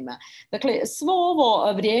problemima. Dakle, svo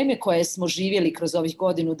ovo vrijeme koje smo živjeli kroz ovih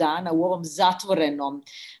godinu dana u ovom zatvorenom,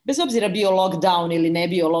 bez obzira bio lockdown ili ne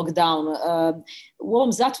bio lockdown, u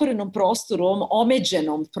ovom zatvorenom prostoru, u ovom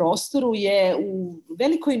omeđenom prostoru je u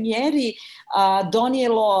velikoj mjeri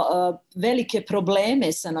donijelo velike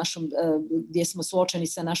probleme sa našom, gdje smo suočeni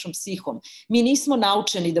sa našom psihom. Mi nismo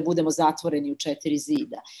naučeni da budemo zatvoreni u 4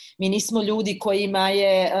 zida. Mi nismo ljudi kojima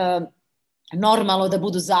je normalno da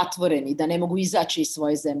budu zatvoreni, da ne mogu izaći iz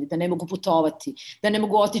svoje zemlje, da ne mogu putovati, da ne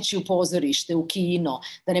mogu otići u pozorište, u kino,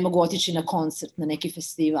 da ne mogu otići na koncert, na neki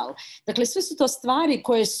festival. Dakle, sve su to stvari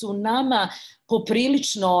koje su nama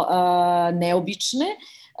poprilično neobične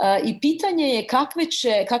i pitanje je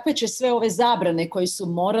kakve će sve ove zabrane koje su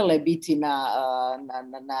morale biti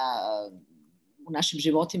u našim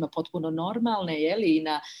životima potpuno normalne, i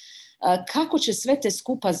kako će sve te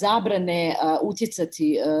skupa zabrane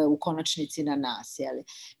utjecati u konačnici na nas.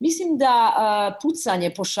 Mislim da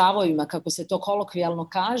pucanje po šavovima, kako se to kolokvijalno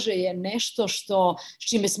kaže, je nešto s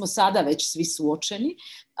čime smo sada već svi suočeni,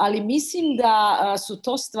 ali mislim da su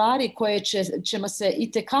to stvari koje ćemo se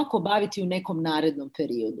itekako baviti u nekom narednom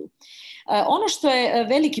periodu. Ono što je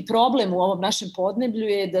veliki problem u ovom našem podneblju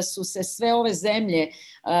je da su se sve ove zemlje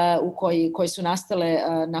koje su nastale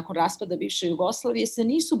nakon raspada bivše Jugoslavije se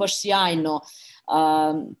nisu baš sjajno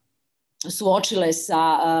suočile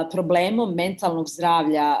sa problemom mentalnog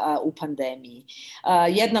zdravlja u pandemiji.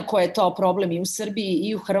 Jednako je to problem i u Srbiji,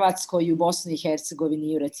 i u Hrvatskoj, i u Bosni i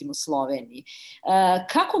Hercegovini, i u recimo Sloveniji.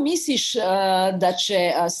 Kako misliš da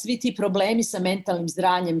će svi ti problemi sa mentalnim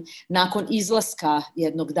zdravljem nakon izlaska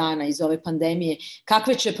jednog dana iz ove pandemije,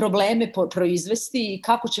 kakve će probleme proizvesti i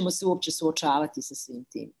kako ćemo se uopće suočavati sa svim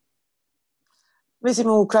tim? Mislim,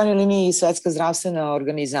 u krajnjoj liniji Svetska zdravstvena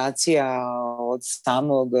organizacija od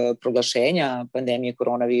samog proglašenja pandemije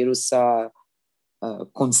koronavirusa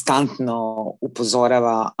konstantno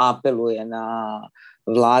upozorava, apeluje na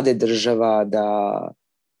vlade država da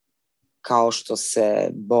kao što se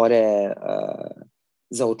bore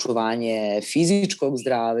za očuvanje fizičkog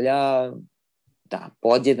zdravlja, da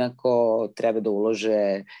podjednako treba da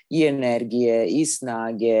ulože i energije, i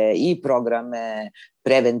snage, i programe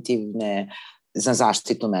preventivne za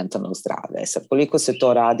zaštitu mentalnog zdravlja. Sad, koliko se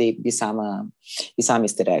to radi, i sami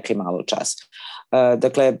ste rekli malo čas.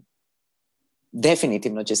 Dakle,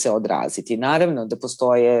 definitivno će se odraziti. Naravno da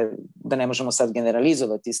postoje, da ne možemo sad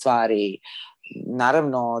generalizovati stvari,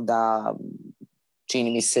 naravno da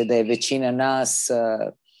čini mi se da je većina nas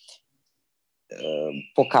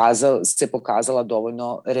se pokazala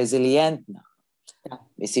dovoljno rezilijentna.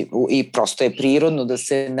 Mislim, i prosto je prirodno da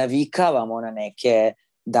se navikavamo na neke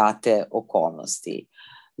date okolnosti.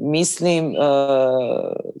 Mislim,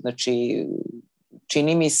 znači,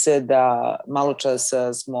 čini mi se da malo čas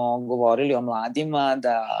smo govorili o mladima,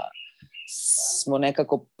 da smo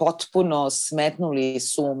nekako potpuno smetnuli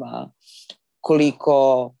s uma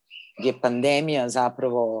koliko je pandemija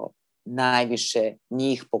zapravo najviše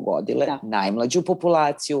njih pogodile, najmlađu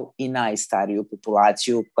populaciju i najstariju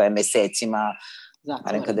populaciju koja mesecima,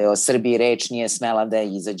 barem kada je o Srbiji reč, nije smela da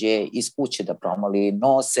izađe iz kuće, da promoli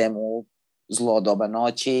nosem u zlo doba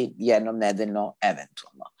noći, jednom nedeljno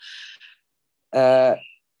eventualno.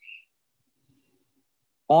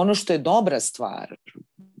 Ono što je dobra stvar,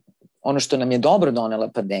 ono što nam je dobro donela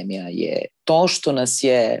pandemija je to što nas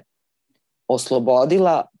je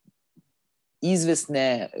oslobodila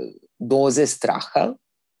izvesne doze straha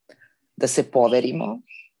da se poverimo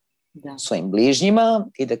svojim bližnjima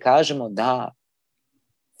i da kažemo da,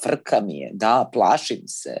 frka mi je, da, plašim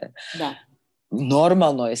se. Da.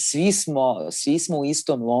 Normalno je, svi smo u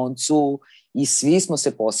istom loncu i svi smo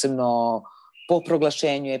se posebno po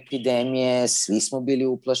proglašenju epidemije svi smo bili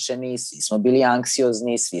uplašeni, svi smo bili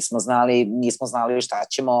anksiozni, svi smo znali, nismo znali šta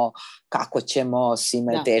ćemo, kako ćemo,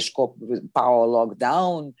 svima je teško, pao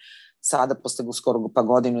lockdown. Sada, posle skoro pa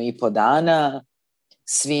godinu i po dana,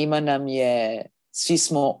 svima nam je, svi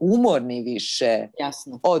smo umorni više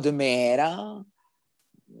od mera.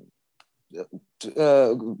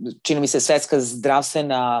 Čini mi se Svetska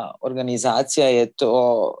zdravstvena organizacija je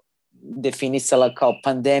to definisala kao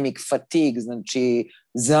pandemic fatigue, znači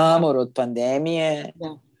zamor od pandemije,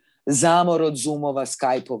 zamor od Zoomova,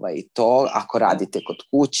 Skype-ova i to, ako radite kod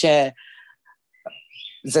kuće,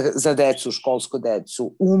 za decu, školsku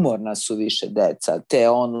decu, umorna su više deca, te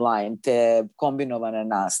online, te kombinovana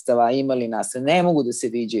nastava, imali nastave, ne mogu da se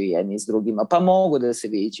viđaju jedni s drugima, pa mogu da se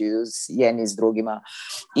viđaju jedni s drugima.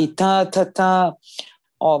 I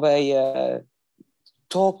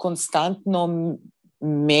to konstantno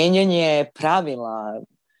menjanje pravila,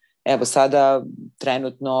 evo sada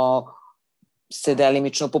trenutno se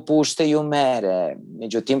delimično popuštaju mere,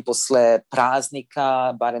 međutim posle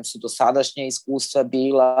praznika, barem su dosadašnja iskustva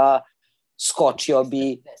bila, skočio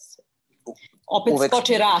bi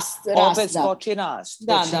skoči rast. Skoči rast.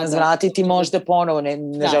 Da će nas vratiti možda ponovo,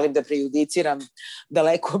 ne želim da prejudiciram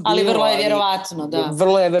daleko bilo. Ali vrlo je vjerovatno,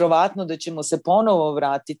 Vrlo je vjerovatno da ćemo se ponovo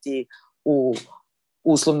vratiti u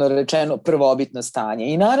uslovno rečeno prvobitno stanje.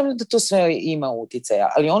 I naravno da to sve ima uticaja.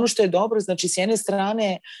 Ali ono što je dobro, znači s jedne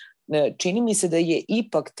strane čini mi se da je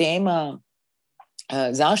ipak tema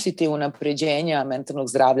zaštite i unapređenja mentalnog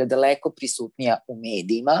zdravlja daleko prisutnija u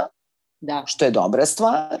medijima, što je dobra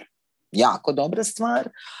stvar, jako dobra stvar.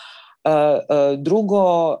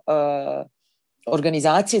 Drugo,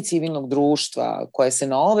 organizacije civilnog društva koje se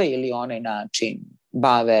na ovaj ili onaj način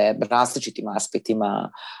bave različitim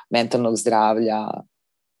aspektima mentalnog zdravlja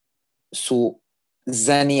su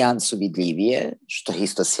za nijansu vidljivije, što je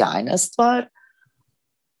isto sjajna stvar.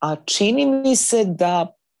 A čini mi se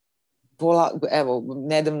da, evo,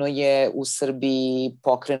 nedavno je u Srbiji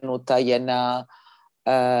pokrenuta jedna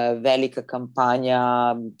velika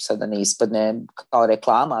kampanja, sada ne ispadne kao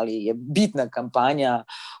reklama, ali je bitna kampanja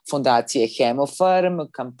fondacije Hemofarm,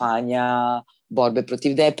 kampanja borbe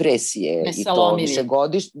protiv depresije.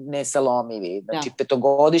 Nesalomivi. Znači,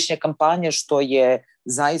 5-godišnja kampanja, što je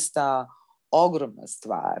zaista ogromna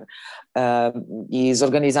stvar. Iz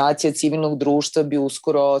organizacije civilnog društva bi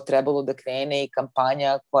uskoro trebalo da krene i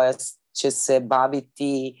kampanja koja će se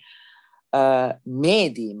baviti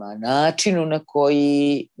medijima, načinu na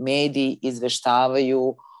koji mediji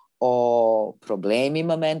izveštavaju o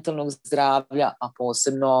problemima mentalnog zdravlja, a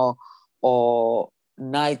posebno o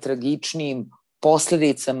najtragičnijim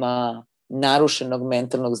posljedicama narušenog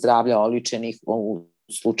mentalnog zdravlja oličenih u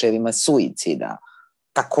slučajevima suicida.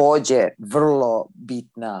 Takođe, vrlo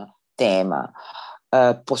bitna tema.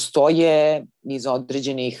 Postoje iz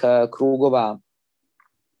određenih krugova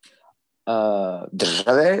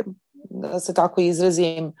države, da se tako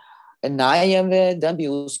izrazim, najave da bi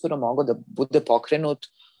uskoro mogao da bude pokrenut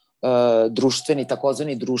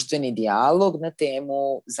takozvani društveni dijalog na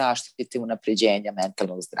temu zaštite i unapređenja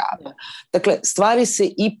mentalnog zdravlja. Dakle, stvari se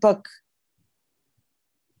ipak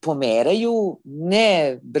pomeraju,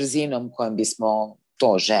 ne brzinom kojom bismo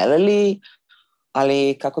to želeli,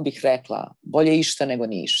 ali kako bih rekla, bolje išta nego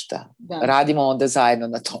ništa. Radimo onda zajedno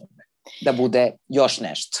na tome, da bude još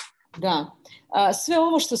nešto. Da. Sve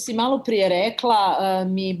ovo što si malo prije rekla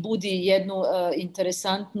mi budi jednu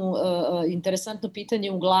interesantno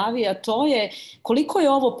pitanje u glavi, a to je koliko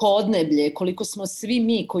je ovo podneblje, koliko smo svi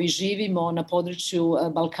mi koji živimo na području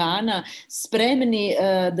Balkana spremni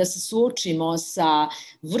da se suočimo sa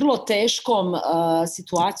vrlo teškom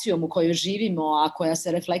situacijom u kojoj živimo, a koja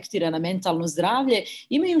se reflektira na mentalno zdravlje,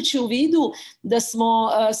 imajući u vidu da smo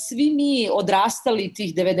svi mi odrastali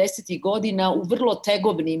tih 90-ih godina u vrlo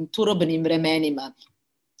tegobnim, turobnim vremenima.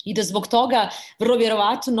 I da zbog toga vrlo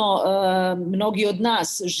vjerovatno mnogi od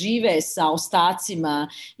nas žive sa ostacima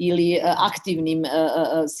ili aktivnim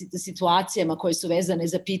situacijama koje su vezane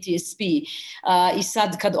za PTSP. I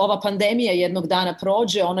sad kad ova pandemija jednog dana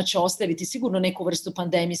prođe, ona će ostaviti sigurno neku vrstu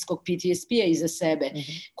pandemijskog PTSP-a iza sebe.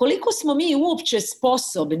 Koliko smo mi uopće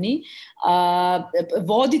sposobni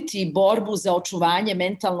voditi borbu za očuvanje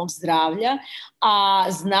mentalnog zdravlja, a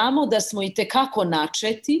znamo da smo itekako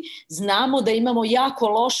načeti, znamo da imamo jako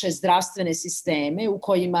loše zdravstvene sisteme u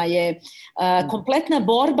kojima je kompletna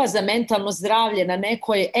borba za mentalno zdravlje na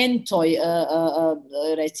nekoj entoj,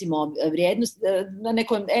 recimo, vrijednosti, na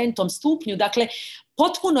nekom entom stupnju. Dakle,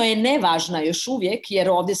 potpuno je nevažna još uvijek, jer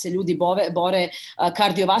ovdje se ljudi bore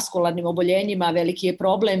kardiovaskularnim oboljenjima, veliki je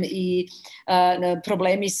problem i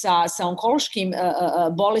problemi sa onkološkim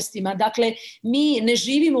bolestima. Dakle, mi ne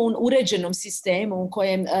živimo u uređenom sistemu u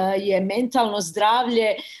kojem je mentalno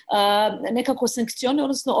zdravlje nekako sankcionirano,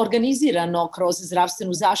 odnosno organizirano kroz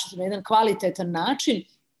zdravstvenu zaštitu na jedan kvalitetan način.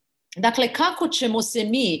 Dakle, kako ćemo se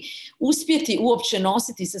mi uspjeti uopće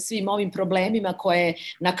nositi sa svim ovim problemima koje je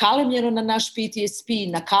nakalemljeno na naš PTSP,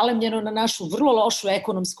 nakalemljeno na našu vrlo lošu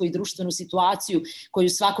ekonomsku i društvenu situaciju koju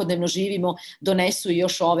svakodnevno živimo, donesu i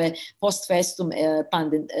još ove post festum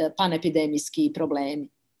panepidemijski problemi?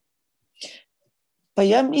 Pa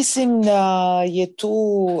ja mislim da je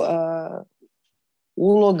tu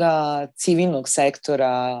uloga civilnog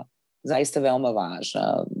sektora zaista veoma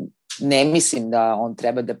važna. Ne mislim da on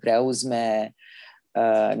treba da preuzme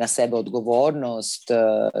na sebe odgovornost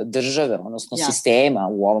države, odnosno sistema,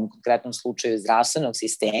 u ovom konkretnom slučaju zdravstvenog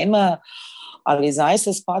sistema, ali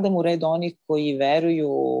zaista spadam u red onih koji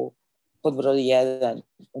veruju pod broj 1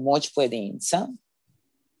 u moć pojedinca,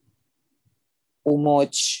 u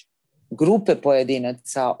moć grupe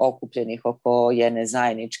pojedinaca okupljenih oko jedne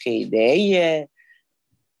zajedničke ideje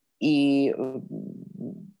i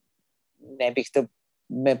ne bih da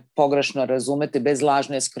me pogrešno razumete, bez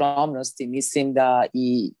lažne skromnosti, mislim da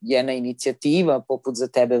i jedna inicijativa poput Za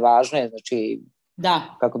tebe važno je, znači,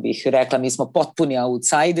 kako bih rekla, mi smo potpuni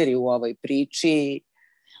outsideri u ovoj priči.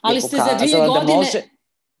 Ali ste za 2 godine...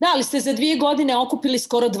 ali ste za 2 godine okupili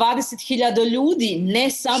skoro 20.000 ljudi, ne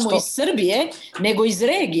samo iz Srbije, nego iz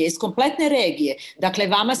regije, iz kompletne regije. Dakle,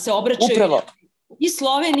 vama se obraćaju iz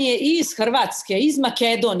Slovenije, i iz Hrvatske, iz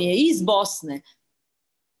Makedonije, i iz Bosne.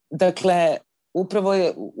 Dakle,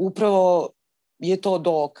 upravo je to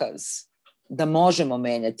dokaz da možemo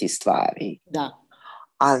menjati stvari. Da.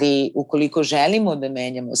 Ali ukoliko želimo da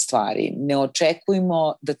menjamo stvari, ne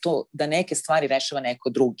očekujmo da neke stvari rešava neko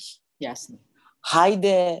drugi. Jasno.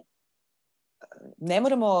 Hajde, ne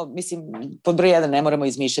moramo, mislim, pod broj 1 ne moramo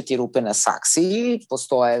izmišljati rupe na saksiji,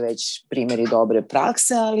 postoje već primjeri dobre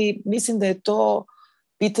prakse, ali mislim da je to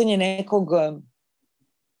pitanje nekog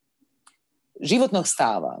životnog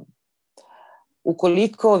stava.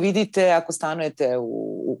 Ukoliko vidite, ako stanujete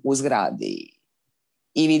u zgradi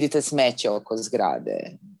i vidite smeće oko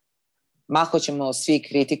zgrade, mahom ćemo svi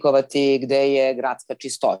kritikovati gde je gradska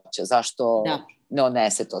čistoća, zašto ne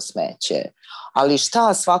odnese to smeće. Ali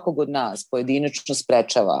šta svakog od nas pojedinačno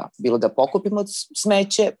sprečava? Bilo da pokupimo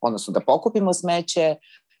smeće, odnosno da pokupimo smeće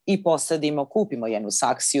i posadimo, kupimo jednu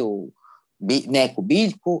saksiju, neku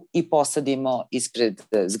biljku i posadimo ispred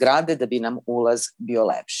zgrade da bi nam ulaz bio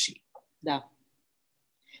lepši. Da.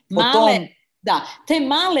 Te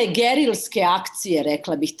male gerilske akcije,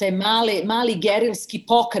 rekla bih, te mali gerilski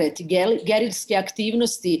pokret, gerilske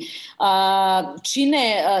aktivnosti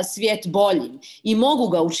čine svijet boljim i mogu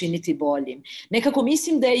ga učiniti boljim. Nekako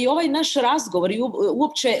mislim da je i ovaj naš razgovor i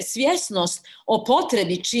uopće svjesnost o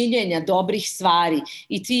potrebi činjenja dobrih stvari,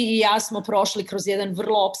 i ti i ja smo prošli kroz jedan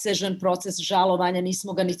vrlo opsežan proces žalovanja,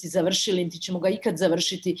 nismo ga niti završili, niti ćemo ga ikad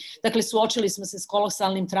završiti. Dakle, suočili smo se s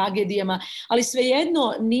kolosalnim tragedijama, ali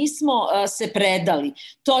svejedno nismo se predali.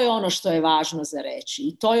 To je ono što je važno za reći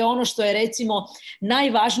i to je ono što je, recimo,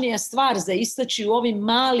 najvažnija stvar za istaći u ovim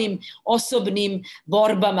malim osobnim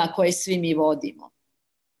borbama koje svi mi vodimo.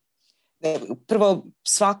 Prvo,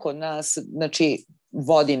 svako od nas, znači,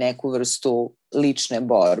 vodi neku vrstu lične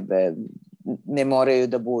borbe. Ne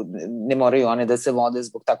moraju one da se vode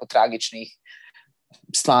zbog tako tragičnih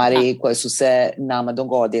stvari koje su se nama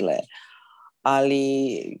dogodile.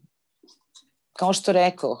 Ali, kao što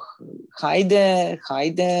rekoh,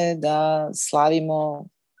 hajde da slavimo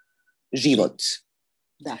život.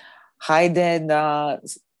 Da. Hajde da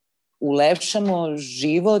ulepšamo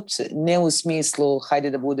život, ne u smislu hajde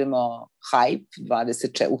da budemo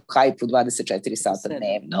u hajpu 24 sata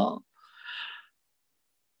dnevno,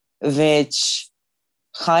 već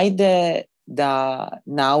hajde da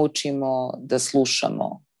naučimo da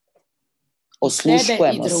slušamo,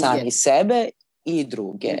 osluškujemo sami sebe i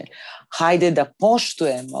druge. Hajde da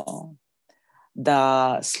poštujemo,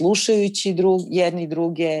 da slušajući jedni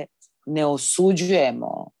druge ne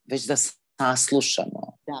osuđujemo, već da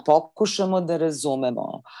saslušamo, pokušamo da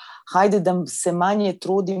razumemo. Hajde da se manje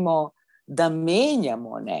trudimo da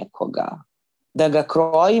menjamo nekoga, da ga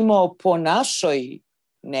krojimo po našoj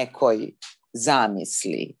nekoj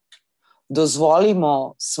zamisli.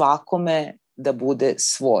 Dozvolimo svakome da bude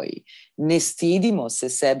svoj. Ne stidimo se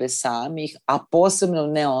sebe samih, a posebno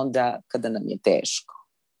ne onda kada nam je teško.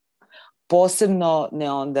 Posebno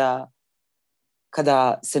ne onda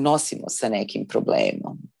kada se nosimo sa nekim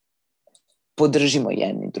problemom. Podržimo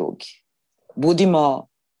jedni drugi. budimo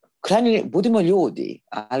ljudi,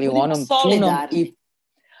 ali budimo u onom punom i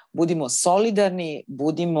budimo solidarni,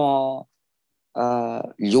 budimo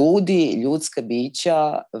ljudi, ljudska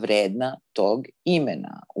bića vredna tog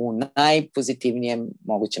imena u najpozitivnijem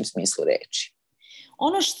mogućem smislu reči.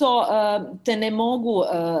 Ono što te ne mogu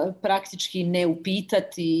praktički ne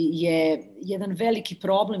upitati je jedan veliki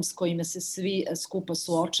problem s kojima se svi skupa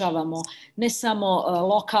suočavamo, ne samo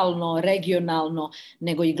lokalno, regionalno,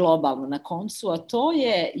 nego i globalno na koncu, a to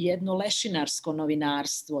je jedno lešinarsko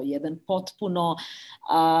novinarstvo, jedan potpuno,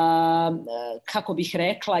 kako bih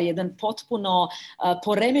rekla, jedan potpuno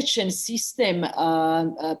poremećen sistem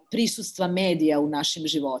prisustva medija u našim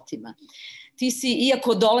životima. Ti si,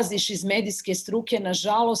 iako dolaziš iz medijske struke,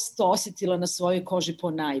 nažalost, to osjetila na svojoj koži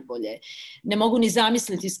po najbolje. Ne mogu ni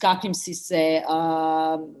zamisliti s kakvim si se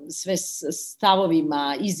sve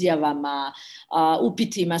stavovima, izjavama,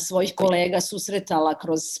 upitima svojih kolega susretala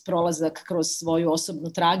kroz prolazak, kroz svoju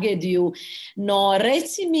osobnu tragediju. No,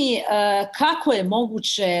 reci mi kako je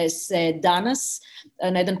moguće se danas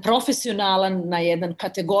na jedan profesionalan, na jedan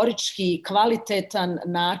kategorički, kvalitetan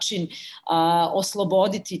način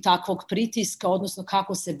osloboditi takvog pritiska, odnosno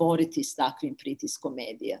kako se boriti s takvim pritiskom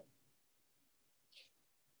medija?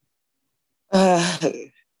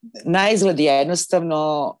 Naizgled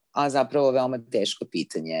jednostavno, a zapravo veoma teško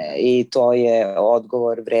pitanje i to je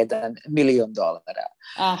odgovor vredan $1.000.000.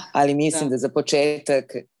 Ali mislim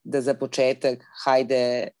da za početak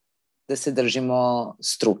hajde da se držimo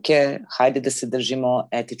struke, hajde da se držimo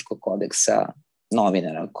etičkog kodeksa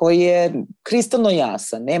novinara, koji je kristalno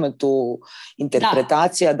jasan. Nema tu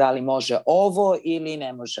interpretacija da li može ovo ili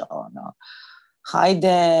ne može ono.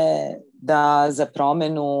 Hajde da za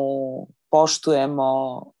promenu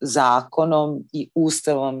poštujemo zakonom i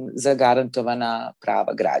ustavom zagarantovana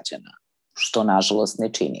prava građana, što nažalost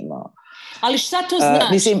ne činimo. Ali šta to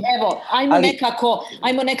znači? Evo,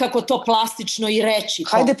 ajmo nekako to plastično i reći.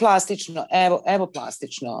 Hajde plastično, evo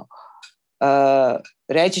plastično.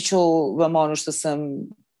 Reći ću vam ono što sam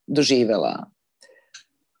doživela.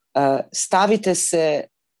 Stavite se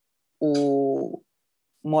u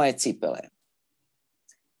moje cipele.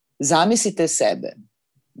 Zamislite sebe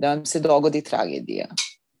da vam se dogodi tragedija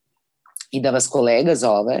i da vas kolega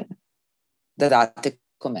zove da date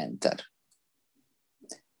komentar.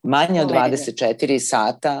 Manje od 24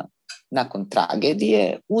 sata nakon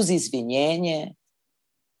tragedije, uz izvinjenje,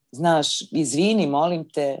 znaš, izvini, molim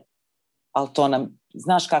te, ali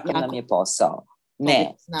znaš kakav nam je posao.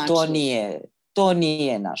 Ne, to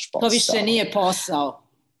nije naš posao. To više nije posao.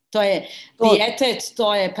 To je pijetet,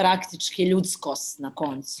 to je praktički ljudskost na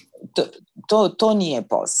koncu. To nije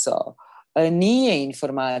posao. Nije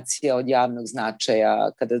informacija od javnog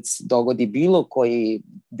značaja kada se dogodi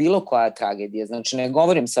bilo koja tragedija. Znači, ne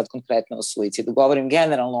govorim sad konkretno o suicidu, govorim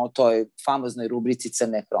generalno o toj famoznoj rubrici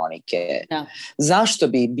Crne hronike. Da. Zašto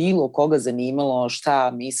bi bilo koga zanimalo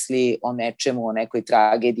šta misli o nečemu, o nekoj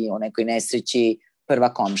tragediji, o nekoj nesreći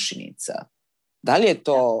prva komšinica? Da li je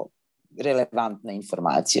to relevantna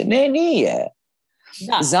informacija? Ne, nije.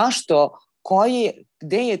 Da. Zašto?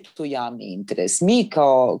 Gde je tu javni interes? Mi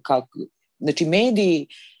znači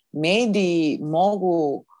mediji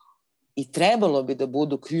mogu i trebalo bi da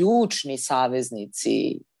budu ključni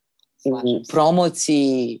saveznici u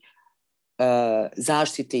promociji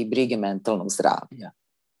zaštite i brige mentalnog zdravlja.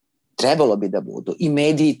 Trebalo bi da budu. I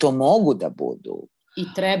mediji to mogu da budu. I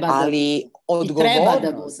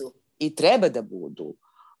treba da budu.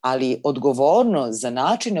 Ali odgovornost za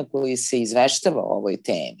način na koji se izveštava o ovoj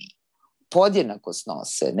temi podjednako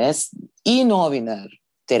snose i novinar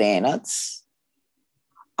terenac,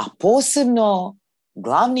 a posebno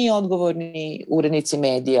glavni i odgovorni urednici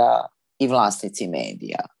medija i vlasnici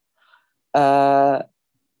medija.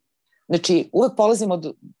 Znači, uvek polazim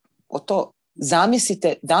od to,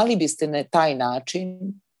 zamislite da li biste na taj način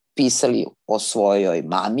pisali o svojoj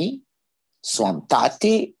mami, svom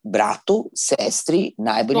tati, bratu, sestri,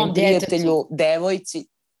 najboljem prijatelju, devojci,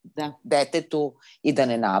 detetu i da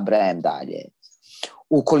ne nabrajam dalje.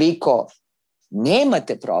 Ukoliko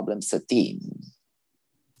nemate problem sa tim,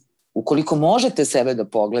 ukoliko možete sebe da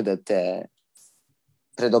pogledate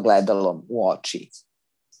pred ogledalom u oči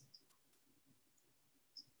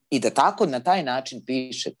i da tako na taj način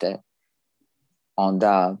pišete,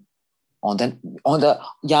 onda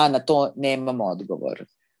ja na to nemam odgovor.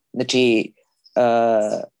 Znači,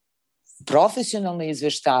 profesionalno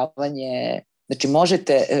izveštavanje, znači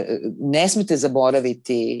ne smete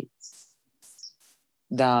zaboraviti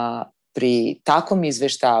da pri takvom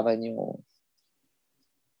izveštavanju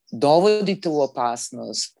dovodite u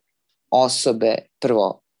opasnost osobe,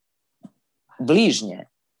 prvo bližnje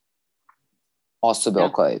osobe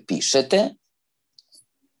o kojoj pišete,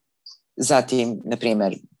 Zatim, na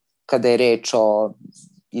primjer, kada je reč o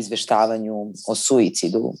izveštavanju o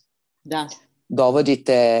suicidu, da,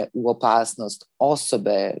 dovodite u opasnost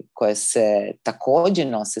osobe koje se takođe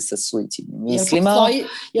nose sa suicidnim mislima.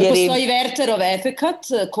 Jer postoji Wertherov efekat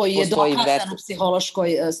koji je dokazan u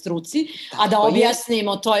psihološkoj struci, a da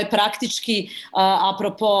objasnimo, to je praktički,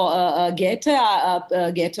 apropo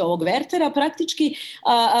Goetheovog Werthera, praktički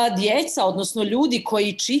djeca, odnosno ljudi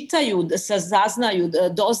koji čitaju, saznaju,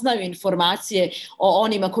 doznaju informacije o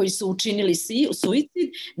onima koji su učinili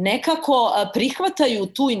suicid, nekako prihvataju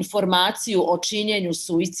tu informaciju o činjenju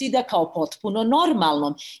suicida kao potpuno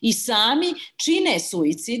normalnom i sami čine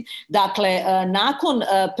suicid. Dakle, nakon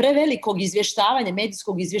prevelikog izvještavanja,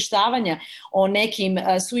 medijskog izvještavanja o nekim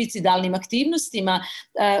suicidalnim aktivnostima,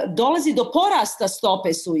 dolazi do porasta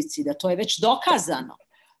stope suicida. To je već dokazano.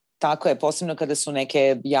 Tako je, posebno kada su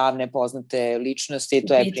neke javne poznate ličnosti,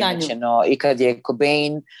 to je primećeno i kad je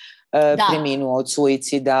Cobain preminuo od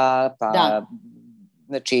suicida, pa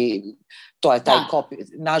znači to je taj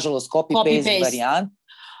nažalost copy-paste varijant,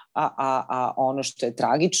 a ono što je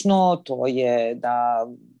tragično to je da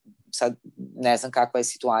sad ne znam kakva je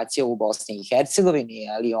situacija u Bosni i Hercegovini,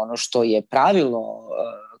 ali ono što je pravilo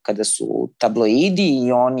kada su tabloidi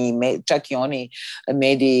i čak i oni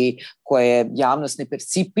mediji koje javnost ne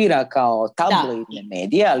percipira kao tabloidne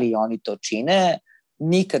medije, ali oni to čine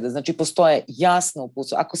nikada. Znači postoje jasno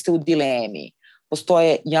uputstva, ako ste u dilemi,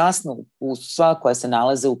 postoje jasno uputstva koja se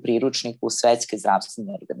nalaze u priručniku Svetske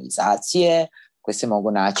zdravstvene organizacije, koje se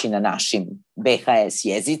mogu naći na našim BHS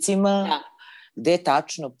jezicima, gde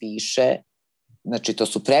tačno piše, znači to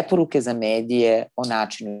su preporuke za medije o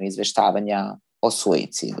načinu izveštavanja o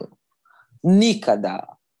suicidu.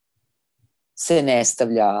 Nikada se ne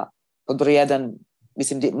stavlja, pod broj jedan,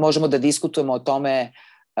 mislim, možemo da diskutujemo o tome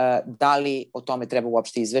da li o tome treba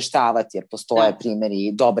uopšte izveštavati, jer postoje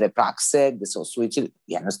primjeri dobre prakse gde se o suicidu,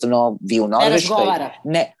 jednostavno vi u Norveškoj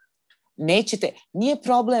nećete, nije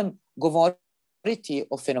problem govoriti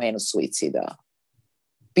o fenomenu suicida.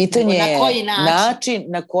 Pitanje je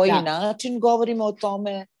na koji način govorimo o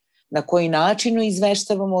tome, na koji način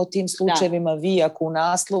izveštavamo o tim slučajevima. Vi ako u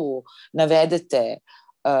naslovu navedete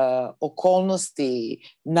okolnosti,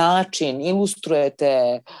 način,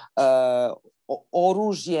 ilustrujete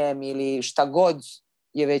oružjem ili šta god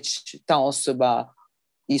je već ta osoba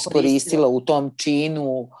iskoristila u tom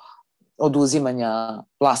činu oduzimanja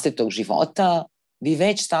vlastitog života, vi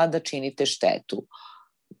već tada činite štetu.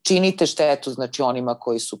 Činite štetu, znači onima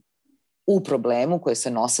koji su u problemu, koji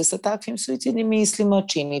se nose sa takvim suicidnim mislima,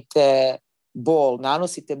 činite bol,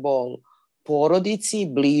 nanosite bol porodici,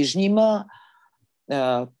 bližnjima,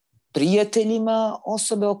 prijateljima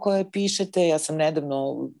osobe o kojoj pišete. Ja sam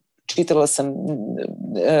nedavno čitala sam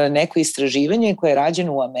neko istraživanje koje je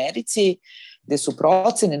rađeno u Americi, gde su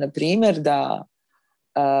procene, na primjer, da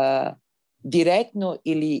direktno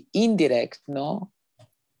ili indirektno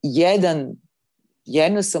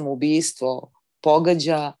jedno samoubistvo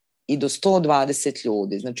pogađa i do 120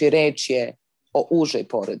 ljudi. Znači, reč je o užoj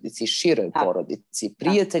porodici, široj porodici,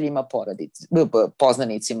 prijateljima porodici,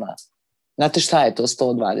 poznanicima. Znate šta je to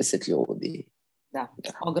 120 ljudi? Da,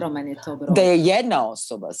 ogroman je to broj. Da je jedna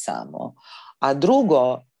osoba samo. A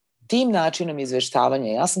drugo, tim načinom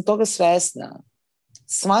izveštavanja, ja sam toga svesna,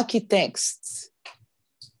 svaki tekst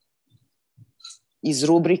iz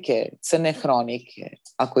rubrike Crne hronike,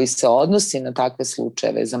 a koji se odnosi na takve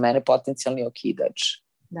slučajeve, za mene potencijalni okidač.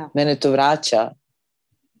 Mene to vraća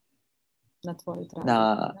na tvoju tragu.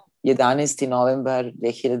 Na 11. novembar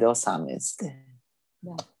 2018.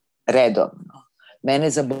 Redovno. Mene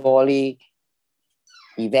zaboli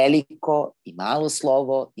i veliko, i malo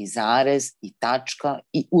slovo, i zarez, i tačka,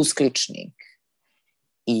 i uskličnik.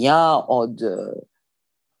 I ja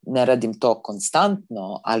ne radim to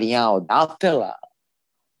konstantno, ali ja od apela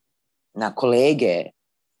na kolege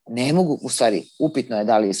ne mogu, u stvari, upitno je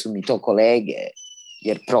da li su mi to kolege,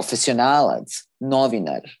 jer profesionalac,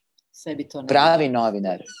 novinar, pravi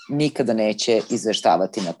novinar, nikada neće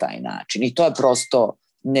izveštavati na taj način. I to je prosto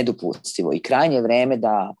nedopustivo. I krajnje vreme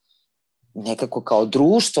da nekako kao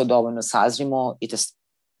društvo dovoljno sazrimo i da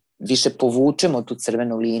više povučemo tu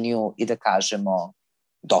crvenu liniju i da kažemo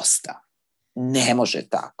dosta. Ne može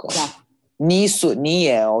tako.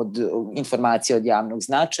 Nije od informacije od javnog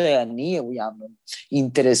značaja, nije u javnom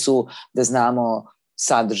interesu da znamo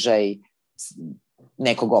sadržaj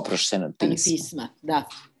nekog oproštenog pisma. Da.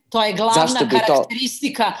 To je glavna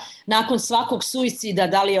karakteristika nakon svakog suicida,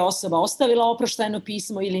 da li je osoba ostavila oproštajno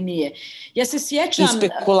pismo ili nije. Ja se sjećam... I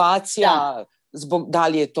spekulacija, da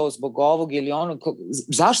li je to zbog ovog ili onog.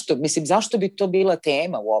 Zašto bi to bila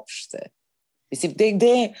tema uopšte? Mislim,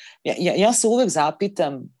 ja se uvek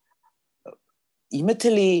zapitam imate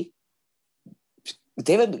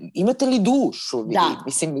li dušu vi? Da.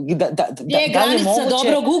 Mislim, gdje je granica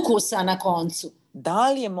dobrog ukusa na koncu?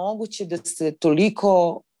 Da li je moguće da ste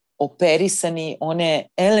toliko operisani one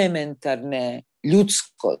elementarne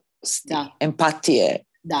ljudskosti, empatije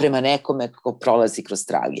prema nekome ko prolazi kroz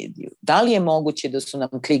tragediju? Da li je moguće da su nam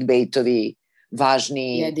clickbaitovi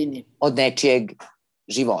važniji od nečijeg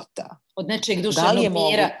života? Od nečijeg duševnog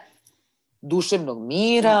mira? Duševnog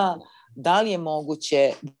mira. Da li je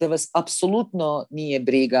moguće da vas apsolutno nije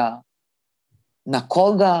briga na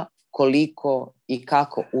koga, koliko i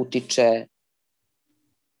kako utiče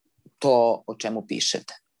to o čemu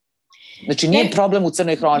pišete? Znači, nije problem u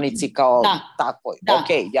Crnoj hronici kao takvoj. Ok,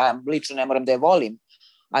 ja lično ne moram da je volim,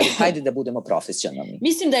 ali hajde da budemo profesionalni.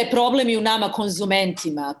 Mislim da je problem i u nama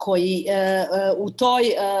konzumentima koji u toj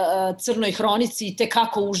Crnoj hronici i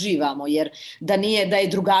tekako uživamo, jer da je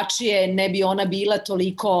drugačije ne bi ona bila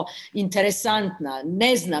toliko interesantna.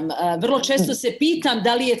 Ne znam, vrlo često se pitam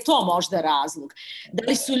da li je to možda razlog. Da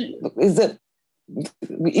li su...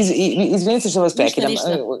 Izvinite što vas prekidam.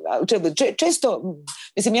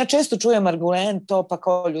 Ja često čujem argument to, pa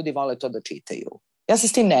kao ljudi vole to da čitaju. Ja se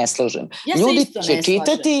s tim ne slažem. Ljudi će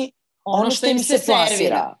čitati ono što im se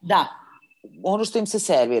plasira. Da. Ono što im se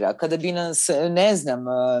servira. Kada bi nas, ne znam,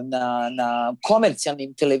 na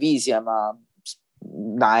komercijalnim televizijama,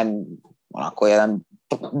 dajem onako jedan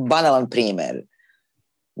banalan primer,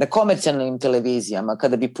 na komercijalnim televizijama,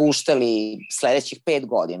 kada bi puštali sledećih 5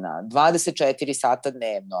 godina, 24 sata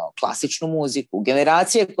dnevno, klasičnu muziku,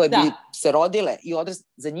 generacije koje bi se rodile i odrasle,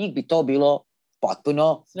 za njih bi to bilo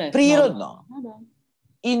potpuno prirodno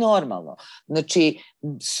i normalno. Znači,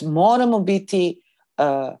 moramo biti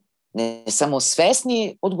ne samo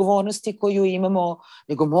svesni odgovornosti koju imamo,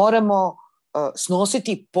 nego moramo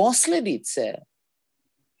snositi posledice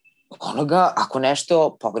onoga ako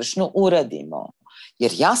nešto pogrešno uradimo.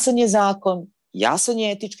 Jer jasan je zakon, jasan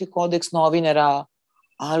je etički kodeks novinara,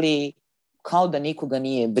 ali kao da nikoga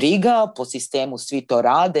nije briga, po sistemu svi to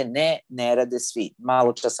rade, ne rade svi.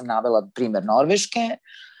 Malo čas sam navela primer Norveške,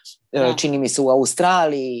 čini mi se u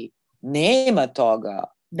Australiji nema toga.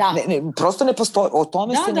 Prosto ne postoji, o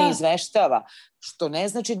tome se ne izveštava, što ne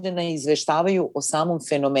znači da ne izveštavaju o samom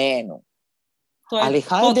fenomenu. To je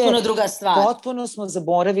potpuno druga stvar. Potpuno smo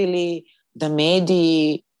zaboravili da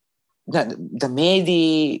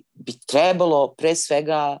mediji bi trebalo pre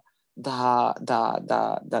svega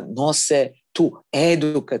da nose tu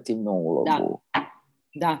edukativnu ulogu.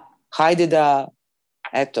 Hajde da,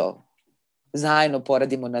 zajedno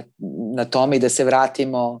poradimo na tome i da se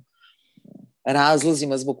vratimo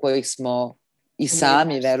razlozima zbog kojih smo i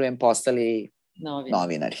sami, verujem, postali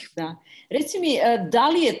novinari. Da. Reci mi, da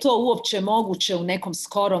li je to uopće moguće u nekom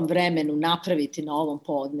skorom vremenu napraviti na ovom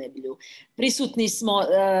podneblju? Prisutni smo,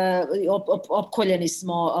 opkoljeni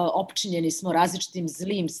smo, opčinjeni smo različitim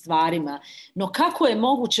zlim stvarima, no kako je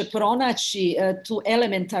moguće pronaći tu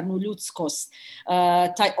elementarnu ljudskost,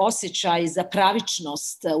 taj osjećaj za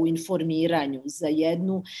pravičnost u informiranju, za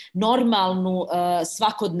jednu normalnu,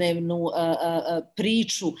 svakodnevnu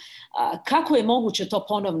priču? Kako je moguće to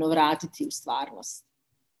ponovno vratiti u stvarnost?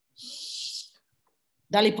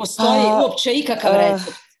 Da li postoji uopće ikakav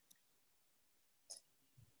recept?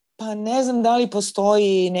 Pa ne znam da li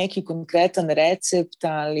postoji neki konkretan recept,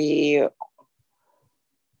 ali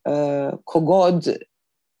kogod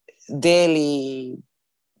deli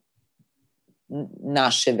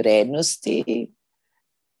naše vrednosti,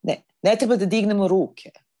 ne treba da dignemo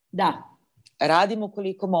ruke. Da. Radimo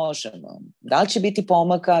koliko možemo. Da li će biti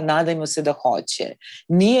pomaka? Nadajmo se da hoće.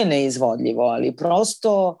 Nije neizvodljivo, ali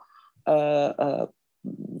prosto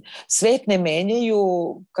svet ne menjaju,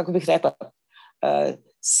 kako bih rekla,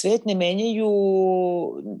 svet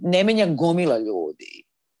ne menja gomila ljudi.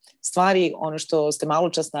 Stvari, ono što ste malo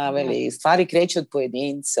čas naveli, stvari kreću od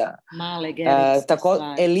pojedinca. Male gerice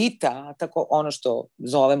stvari. Elita, tako ono što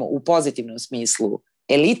zovemo u pozitivnom smislu,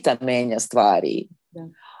 elita menja stvari,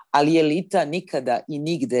 ali elita nikada i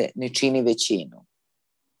nigde ne čini većinu.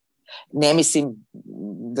 Ne mislim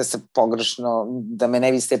da me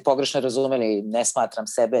ne biste pogrešno razumeli, ne smatram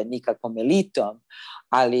sebe nikakvom elitom,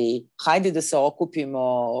 ali hajde da se okupimo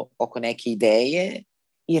oko neke ideje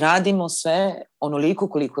i radimo sve onoliko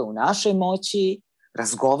koliko je u našoj moći,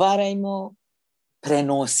 razgovarajmo,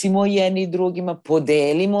 prenosimo jedni drugima,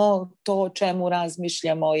 podelimo to o čemu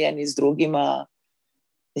razmišljamo jedni s drugima.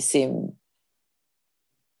 Mislim,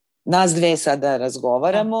 nas dve sada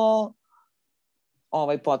razgovaramo,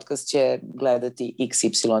 ovaj podcast će gledati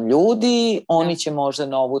XY ljudi, oni će možda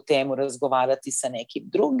na ovu temu razgovarati sa nekim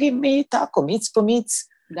drugim i tako, mic po mic.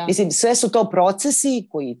 Mislim, sve su to procesi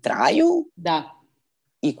koji traju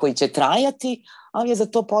i koji će trajati, ali je za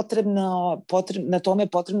to na tome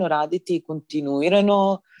potrebno raditi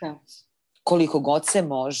kontinuirano, koliko god se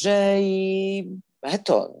može i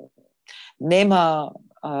eto,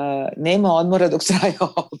 nema odmora dok traje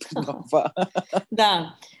obnova.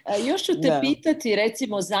 Da, još ću te pitati,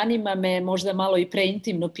 recimo, zanima me možda malo i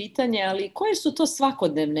preintimno pitanje, ali koje su to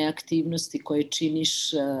svakodnevne aktivnosti koje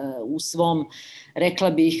činiš u svom, rekla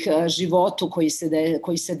bih, životu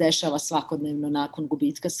koji se dešava svakodnevno nakon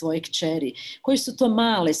gubitka svoje kćeri? Koje su to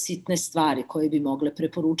male, sitne stvari koje bi mogle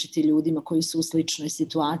preporučiti ljudima koji su u sličnoj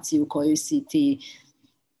situaciji u kojoj si ti,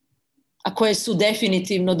 a koje su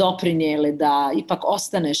definitivno doprinijele da ipak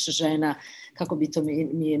ostaneš žena, kako bi to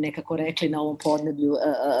mi je nekako rekli na ovom podneblju,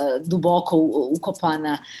 duboko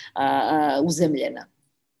ukopana, uzemljena?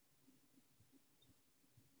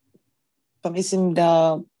 Pa mislim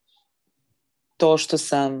da to što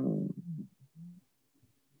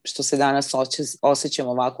se danas osjećam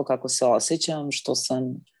ovako kako se osjećam, što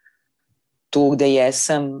sam tu gde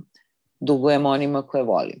jesam, dugujem onima koje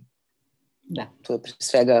volim. Da. Tu je pre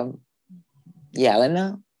svega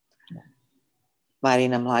Jelena,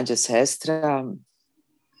 Marina mlađa sestra,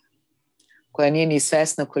 koja nije ni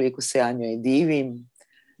svesna koliko se ja njoj divim.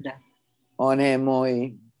 Da. Ona je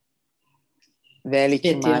moj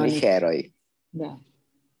veliki mali heroj. Da.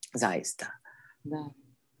 Zaista. Da.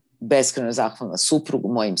 Beskrajno zahvalna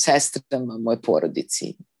suprugu, mojim sestrama, mojoj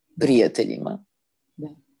porodici, prijateljima. Da.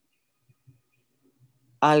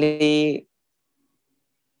 Ali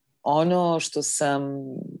ono što sam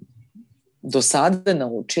do sada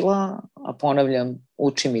naučila, a ponavljam,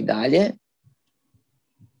 učim i dalje,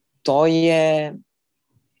 to je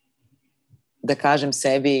da kažem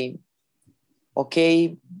sebi, ok,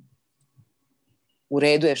 u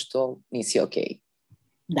redu je što nisi ok.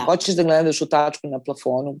 Da. Hoćeš da gledaš u tačku na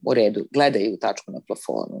plafonu, u redu, gledaj u tačku na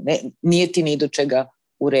plafonu. Nije ti ni do čega,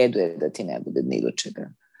 u redu je da ti ne bude ni do čega.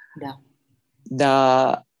 Da.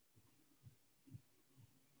 Da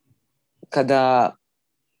kada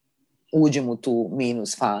uđem u tu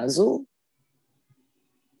minus fazu,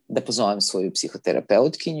 da pozovem svoju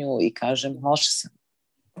psihoterapeutkinju i kažem, loša sam.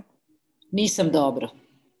 Nisam dobro.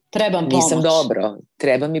 Trebam pomoć. Nisam dobro.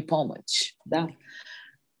 Treba mi pomoć. Da.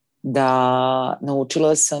 Da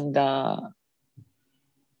naučila sam da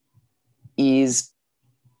iz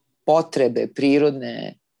potrebe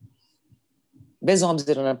prirodne, bez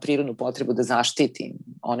obzira na prirodnu potrebu da zaštitim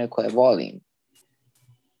one koje volim,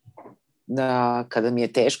 da kada mi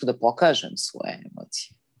je teško da pokažem svoje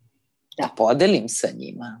emocije, da podelim sa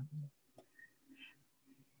njima.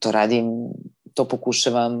 To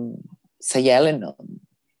pokušavam sa Jelenom.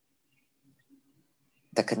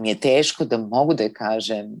 Da kad mi je teško da mogu da je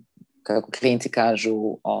kažem, kako klijenti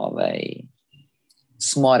kažu,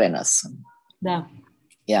 smorena sam. Da.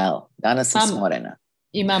 Jel, danas sam smorena.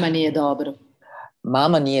 I mama nije dobro.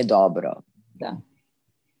 Mama nije dobro. Da.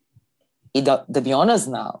 I da bi ona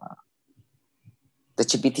znala da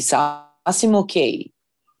će biti sasvim ok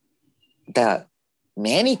da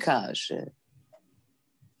meni kaže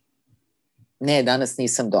ne, danas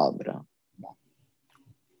nisam dobro.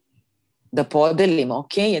 Da podelim,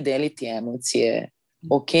 ok je deliti emocije,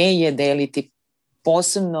 ok je deliti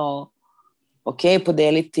posebno, ok je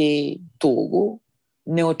podeliti tugu,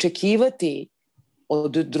 ne očekivati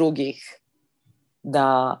od drugih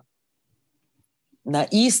da na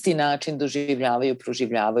isti način doživljavaju,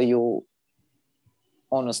 proživljavaju,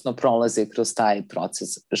 odnosno prolaze kroz taj proces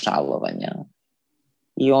žalovanja.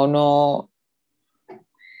 I ono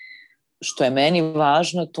što je meni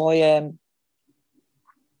važno, to je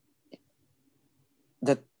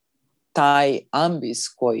da taj ambis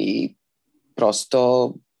koji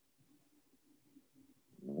prosto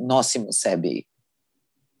nosim u sebi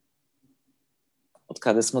od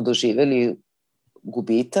kada smo doživeli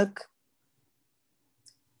gubitak,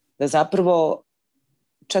 da zapravo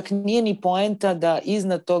čak nije ni poenta da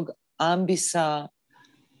iznad tog ambisa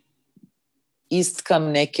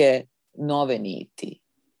istkam neke nove niti.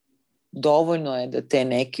 Dovoljno je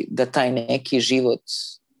da taj neki život,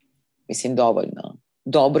 mislim dovoljno,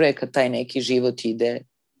 dobro je kad taj neki život ide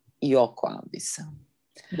i oko ambisa.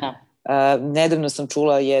 Da. Nedavno sam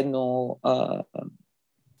čula jednu,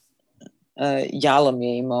 Jalom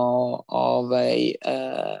je imao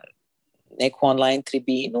neku online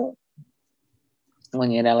tribinu.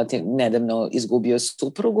 On je relativno nedavno izgubio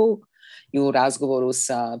suprugu i u razgovoru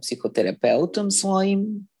sa psihoterapeutom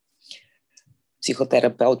svojim,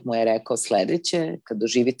 psihoterapeut mu je rekao sledeće: kad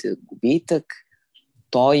doživite gubitak,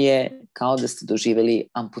 to je kao da ste doživeli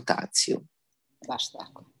amputaciju. Baš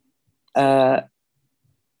tako.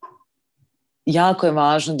 Jako je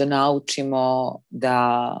važno da naučimo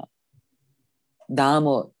da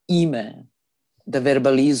damo ime da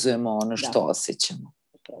verbalizujemo ono što osjećamo.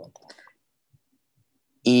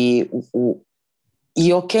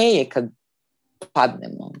 I okej je kad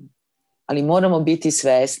padnemo, ali moramo biti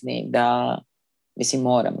svesni da,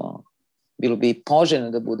 moramo, bilo bi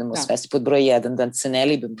poželjno da budemo svesni pod broj 1, da se ne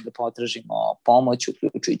libimo da potražimo pomoć,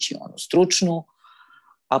 uključujući onu stručnu,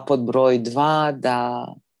 a pod broj 2 da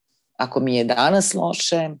ako mi je danas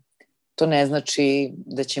loše, to ne znači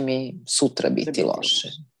da će mi sutra biti loše.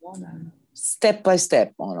 Step by step,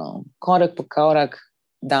 korak po korak,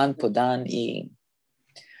 dan po dan i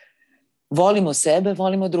volimo sebe,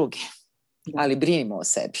 volimo druge, ali brinimo o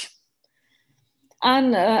sebi.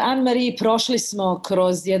 Anne-Marie, prošli smo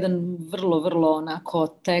kroz jedan vrlo onako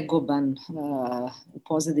tegoban, u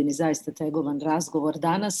pozadini zaista tegoban razgovor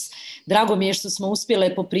danas. Drago mi je što smo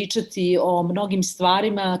uspjele popričati o mnogim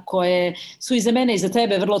stvarima koje su i za mene i za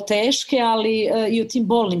tebe vrlo teške, ali i o tim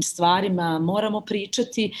bolnim stvarima moramo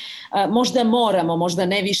pričati. Možda moramo, možda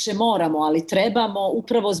ne više moramo, ali trebamo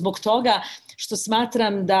upravo zbog toga što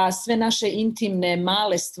smatram da sve naše intimne,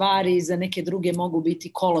 male stvari za neke druge mogu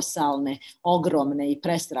biti kolosalne, ogromne i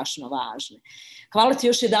prestrašno važne. Hvala ti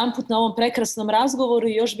još jedanput na ovom prekrasnom razgovoru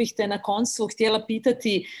i još bih te na koncu htjela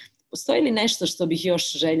pitati, postoji li nešto što bih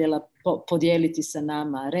još željela podijeliti sa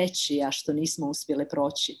nama, reći, a što nismo uspjele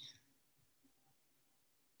proći?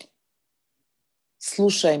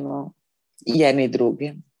 Slušajmo jedni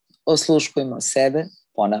drugi, osluškujmo sebe,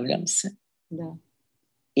 ponavljam se. Da.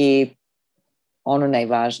 I ono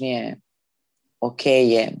najvažnije,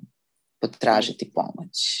 okej je potražiti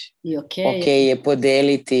pomoć. I okej je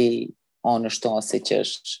podeliti ono što osjećaš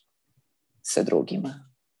sa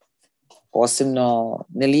drugima. Posebno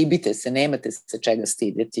ne libite se, nemate se čega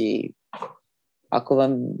stidjeti. Ako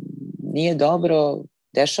vam nije dobro,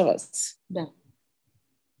 dešava se. Da.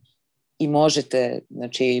 I možete,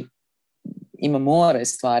 ima more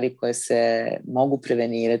stvari koje se mogu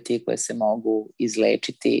prevenirati, koje se mogu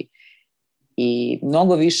izlečiti. I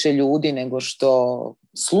mnogo više ljudi nego što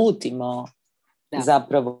slutimo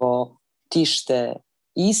zapravo tište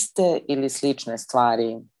iste ili slične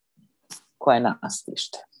stvari koje nas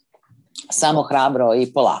tište. Samo hrabro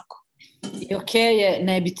i polako. I okej je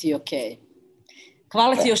ne biti okej.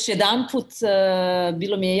 Hvala ti još jedanput.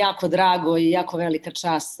 Bilo mi je jako drago i jako velika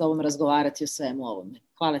čast s ovom razgovarati o svemu ovome.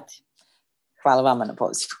 Hvala ti. Hvala vama na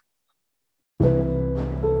pozivu.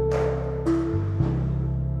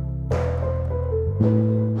 Thank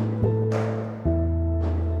you.